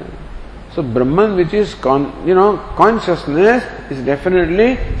Ishvara. So Brahman, which is consciousness, is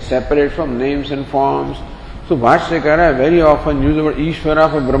definitely separate from names and forms. So Bhashyakara very often use the word Ishvara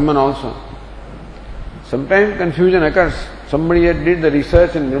for Brahman also. Sometimes confusion occurs. Somebody did the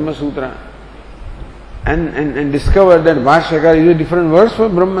research in Brahma Sutra and discovered that Bhashyakara uses different words for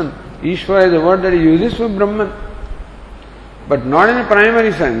Brahman. Ishvara is the word that he uses for Brahman, but not in a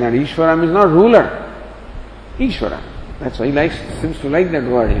primary sense. That Ishvara means not ruler. Ishvara. That's why he seems to like that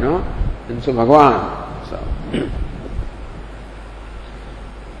word, And so Bhagavan. So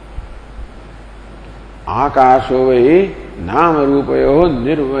Akasho vai nama rupayo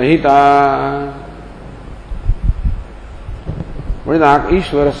nirvahita. What is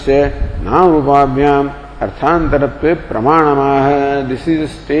Ishvarasya nama rupabhyam arthantaratve pramanamaha. This is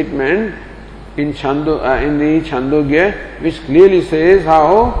a statement in the Chandogya which clearly says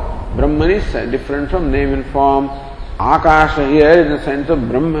how Brahman is different from name and form. Akasha here is the sense of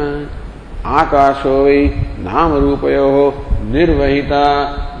Brahman. Akasho vai nama rupayo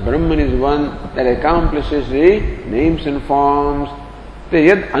nirvahita. Brahman is one that accomplishes the names and forms. Te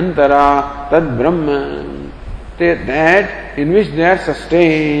yad antara tad Brahman. that in which they are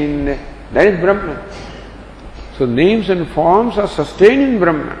sustained, that is Brahman. So names and forms are sustained in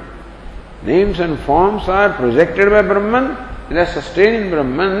Brahman. Names and forms are projected by Brahman, they are sustained in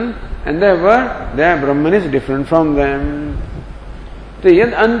Brahman, and therefore their Brahman is different from them. So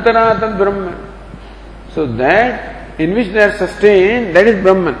yad antara tad Brahman. So that in which they are sustained, that is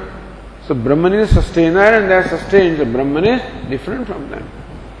Brahman. So Brahman is a sustainer and they are sustained, so Brahman is different from them.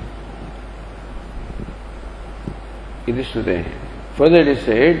 It is today. Further it is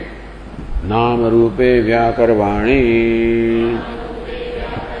said, Nama Rupe Vyakarvani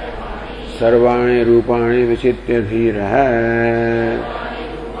Sarvani Rupani Vichitya Dhiraha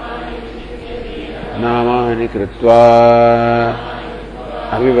Namani Kritva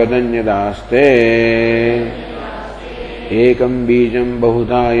Abhivadanyadaste Ekam Bijam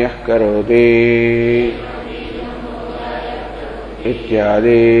Bahuda Yah Karote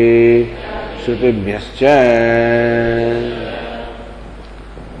Ityade Shrutibhyascha.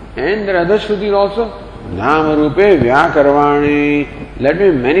 And there are other Shrutis also. Nama Rupe Vyakarvani. Let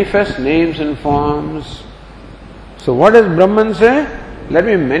me manifest names and forms. So what does Brahman say? Let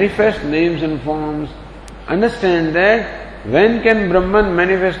me manifest names and forms. Understand that when can Brahman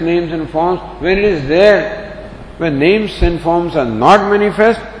manifest names and forms? When it is there. When names and forms are not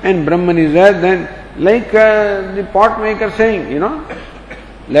manifest and Brahman is there, then like the pot maker saying,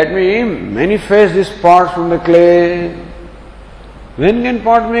 let me manifest this pot from the clay. When can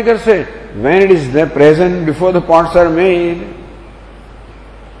pot maker say? When it is there present before the pots are made.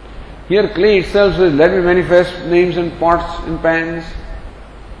 Here clay itself says, let me manifest names and pots and pans.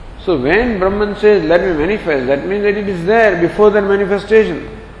 So when Brahman says, let me manifest, that means that it is there before that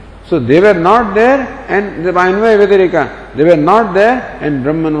manifestation. So they were not there and the Vainvaya Vyatirika, they were not there and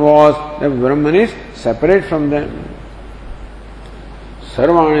Brahman was, the Brahman is separate from them.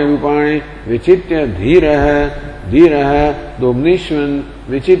 Sarvani Rupani Vichitya Dhiraha, the omniscient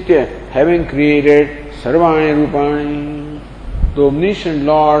Vichitya, having created Sarvani Rupani, the omniscient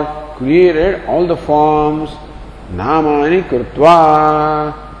Lord created all the forms, Namani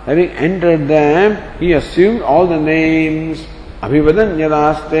Krutva, having entered them, he assumed all the names,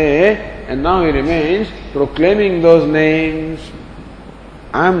 Abhivadanyadaste, and now he remains proclaiming those names.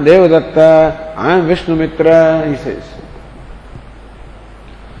 I am Devadatta, I am Vishnumitra, he says.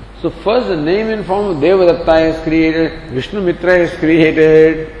 So first the name and form of Devadatta is created, Vishnumitra is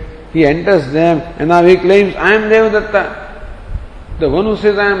created, he enters them and now he claims, I am Devadatta. The one who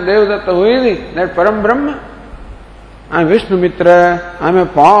says, I am Devadatta, who is he? That Param Brahma. I am Vishnumitra, I am a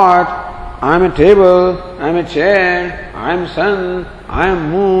pot, I am a table, I am a chair, I am sun, I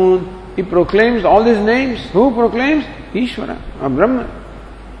am moon. He proclaims all these names. Who proclaims? Ishvara, or Brahman.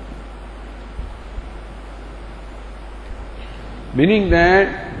 Meaning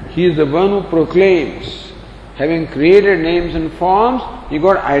that he is the one who proclaims. Having created names and forms, he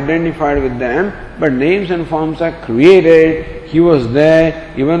got identified with them, but names and forms are created. He was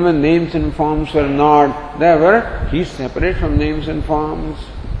there even when names and forms were not. Therefore, he is separate from names and forms.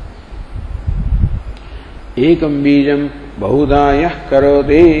 Ekam bijam bahuda yah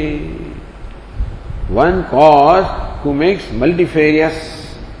karote. One cause who makes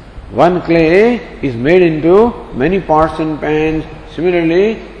multifarious. One clay is made into many pots and pans.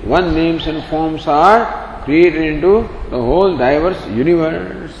 Similarly, one names and forms are created into the whole diverse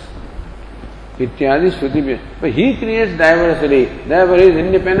universe. Ityadi Shruti. But he creates diversity. Therefore, he is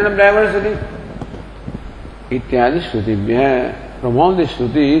independent of diversity. Ityadi Shrutibhya. From all the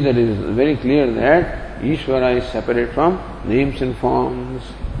Shrutis, that is very clear that Ishvara is separate from names and forms.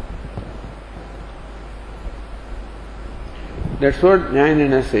 That's what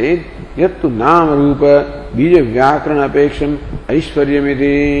Jnanina said. Yattu Nama Rupa Bija Vyakarana Apeksham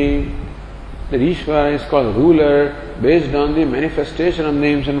Aishwaryamiti. That Ishvara is called ruler based on the manifestation of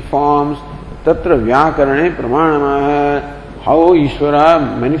names and forms. Tatra Vyakarane Pramanamaha. How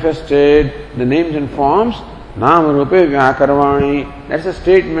Ishvara manifested the names and forms? Nama Rupe Vyakarvani. That's a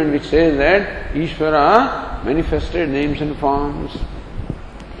statement which says that Ishvara manifested names and forms.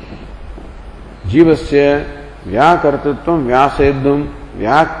 Jivasya Vyakartatvam Vyasedvam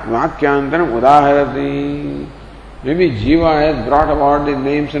Vakyantaram Udaharati. Maybe Jiva has brought about the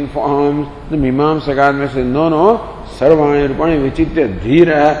names and forms. The Mimamsaka may say, no, Sarvani Rupani Vichitya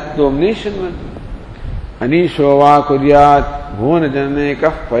Dhira, the omniscient one. Anishova Kuryat Bhuvana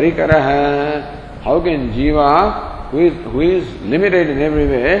Janekah Parikaraha. How can Jiva, who is limited in every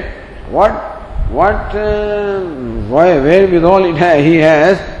way, wherewithal he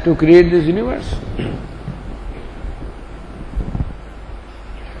has to create this universe?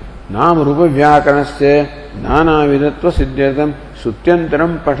 Nama Rupa Vyakanasya Nana Vidatva Siddhyatam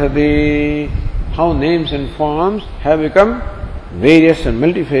Sutyantaram Patati. how names and forms have become various and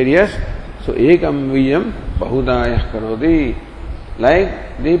multifarious. So ekam vijam bahudayah karodi.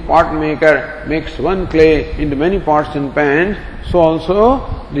 Like the pot maker makes one clay into many pots and pans, so also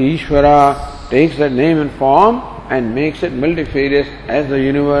the Ishvara takes that name and form and makes it multifarious as the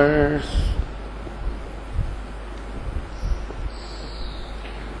universe.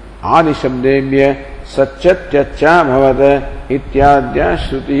 Adi Shabdebhya Satchatyacha Bhavata Ityadya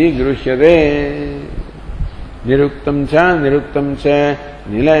Shruti Gruhyate Niruktam Cha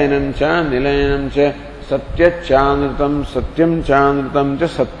Nilayanam Cha Satyachanrutam Satyam Chanrutam Cha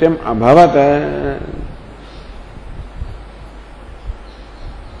Satyam Abhavata.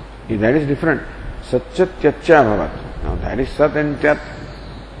 That is different. Satchatyacha Bhavat. Now that is Sat and Tyat.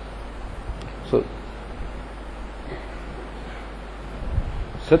 So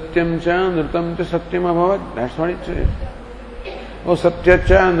Satyam Cha Nrutam Cha Satyam Abhavat. That's what it says. Oh,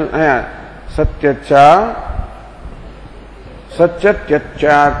 Satyacha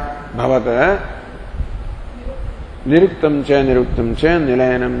Satyatyacha Bhavata Niruktam Cha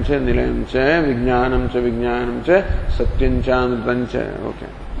Nilayanam Cha Vijnanam Cha Satyam Cha Nrutam Cha. Okay.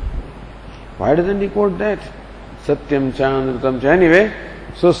 Why doesn't he quote that? Satyam Cha Nrutam Cha. Anyway,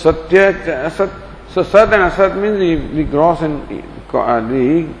 so Satya, so Sat and Asat means the gross and the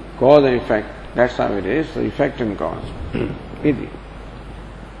cause and effect. That's how it is. So effect and cause. Iti.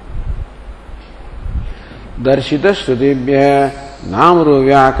 Darshita Shrutibhya Namru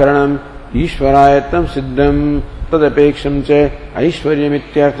Vyakaranam Ishvarayatam Siddham Tadapeksham Cha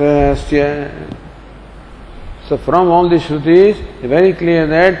Aishwaryamityarthasya. So from all the Shrutis, it's very clear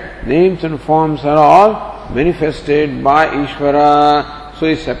that names and forms are all manifested by Ishvara. So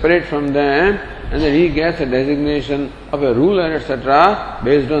he separates from them and then he gets a designation of a ruler, etc.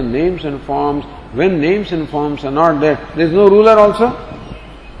 based on names and forms. When names and forms are not there, there is no ruler also.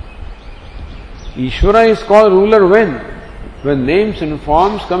 Ishvara is called ruler when? When names and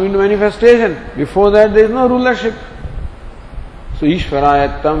forms come into manifestation. Before that there is no rulership. So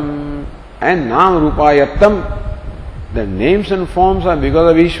Ishvarayatam and Nam Rupayattam. The names and forms are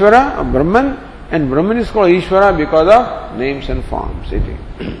because of Ishvara, of Brahman, and Brahman is called Ishvara because of names and forms.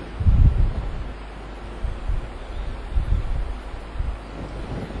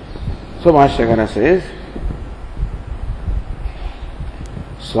 So Bhashyakara says,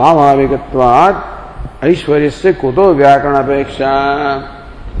 Swabhavikatvad Aishwaryasya Kuto Vyakaranapeksha.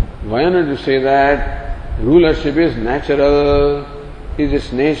 Why not you say that rulership is natural, is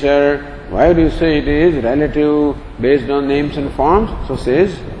its nature? Why do you say it is relative based on names and forms? So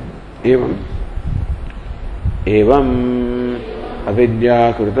says, Evam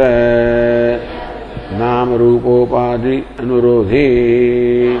Avidyakrita Nam Rupopadi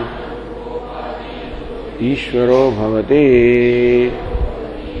Anurodhi Ishvaro Bhavati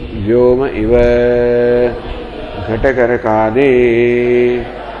Vyoma Iva Ghatakarkade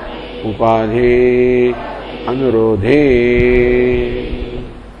Upadhi Anurodhi.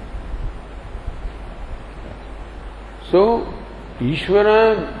 So,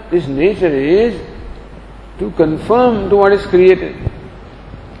 Ishvara, his nature is to conform to what is created.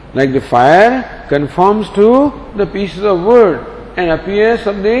 Like the fire conforms to the pieces of wood and appears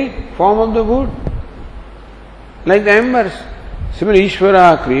of the form of the wood. Like the embers. Similarly,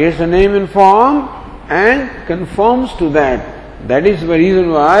 Ishvara creates a name and form and conforms to that. That is the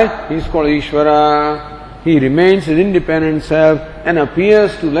reason why he is called Ishvara. He remains his independent self and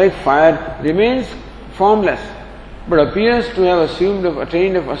appears to, like fire, remains formless, but appears to have assumed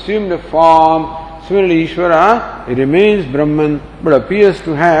a form. Similarly, Ishvara remains Brahman, but appears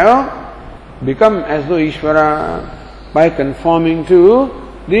to have become as though Ishvara by conforming to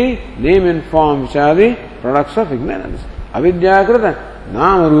the name and form which are the products of ignorance. Avidyakrita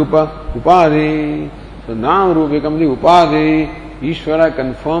Nama Rupa Upadhi. So Nama Rupa becomes the Upadhi. Ishvara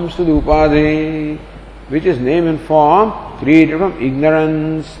conforms to the Upadhi, which is name and form created from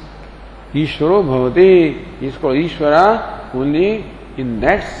ignorance. Ishvaro Bhavati is called Ishvara only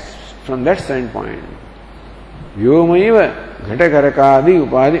from that standpoint. Vyomaiva Ghatakarkadi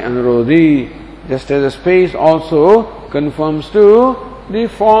Upadhi Anurodhi. Just as the space also conforms to the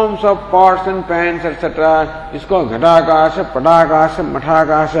forms of pots and pans, etc. is called Ghatakasha, Padakasha,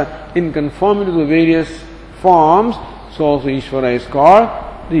 Mathakasha. In conformity to the various forms, so also Ishvara is called,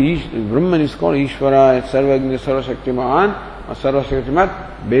 the Brahman is called Ishvara, Sarvagna, Sarvashaktiman, or Sarvashaktimat,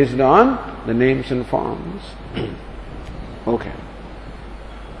 based on the names and forms. Okay.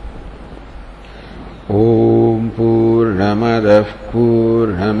 Om Purnamadah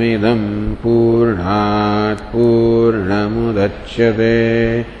Purnamidam Purnat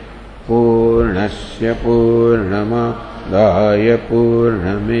Purnamudachyate Purnasya Purnama दाय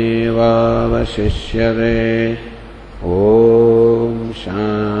पूर्णमेवावशिष्यते। ॐ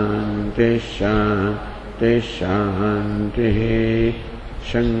शान्ति शान्ति शान्तिः।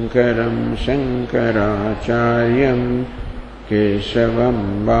 शङ्करं शङ्कराचार्यं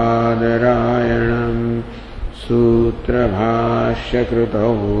केशवं बादरायणं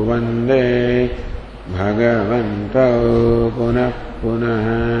सूत्रभाष्यकृतौ वन्दे भगवन्तौ पुनः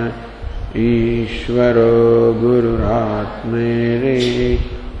पुनः। ईश्वरो गुरुरात्मेति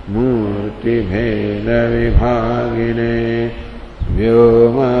मूर्तिभेदविभागिने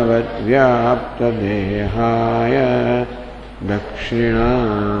व्योमवद्व्याप्तदेहाय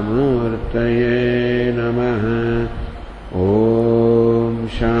दक्षिणामूर्तये नमः। ॐ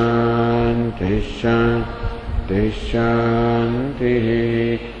शान्ति शान्ति शान्तिः।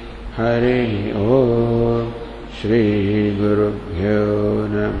 हरिः ॐ श्रीगुरुभ्यो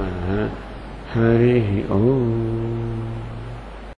नमः। हरिः ॐ।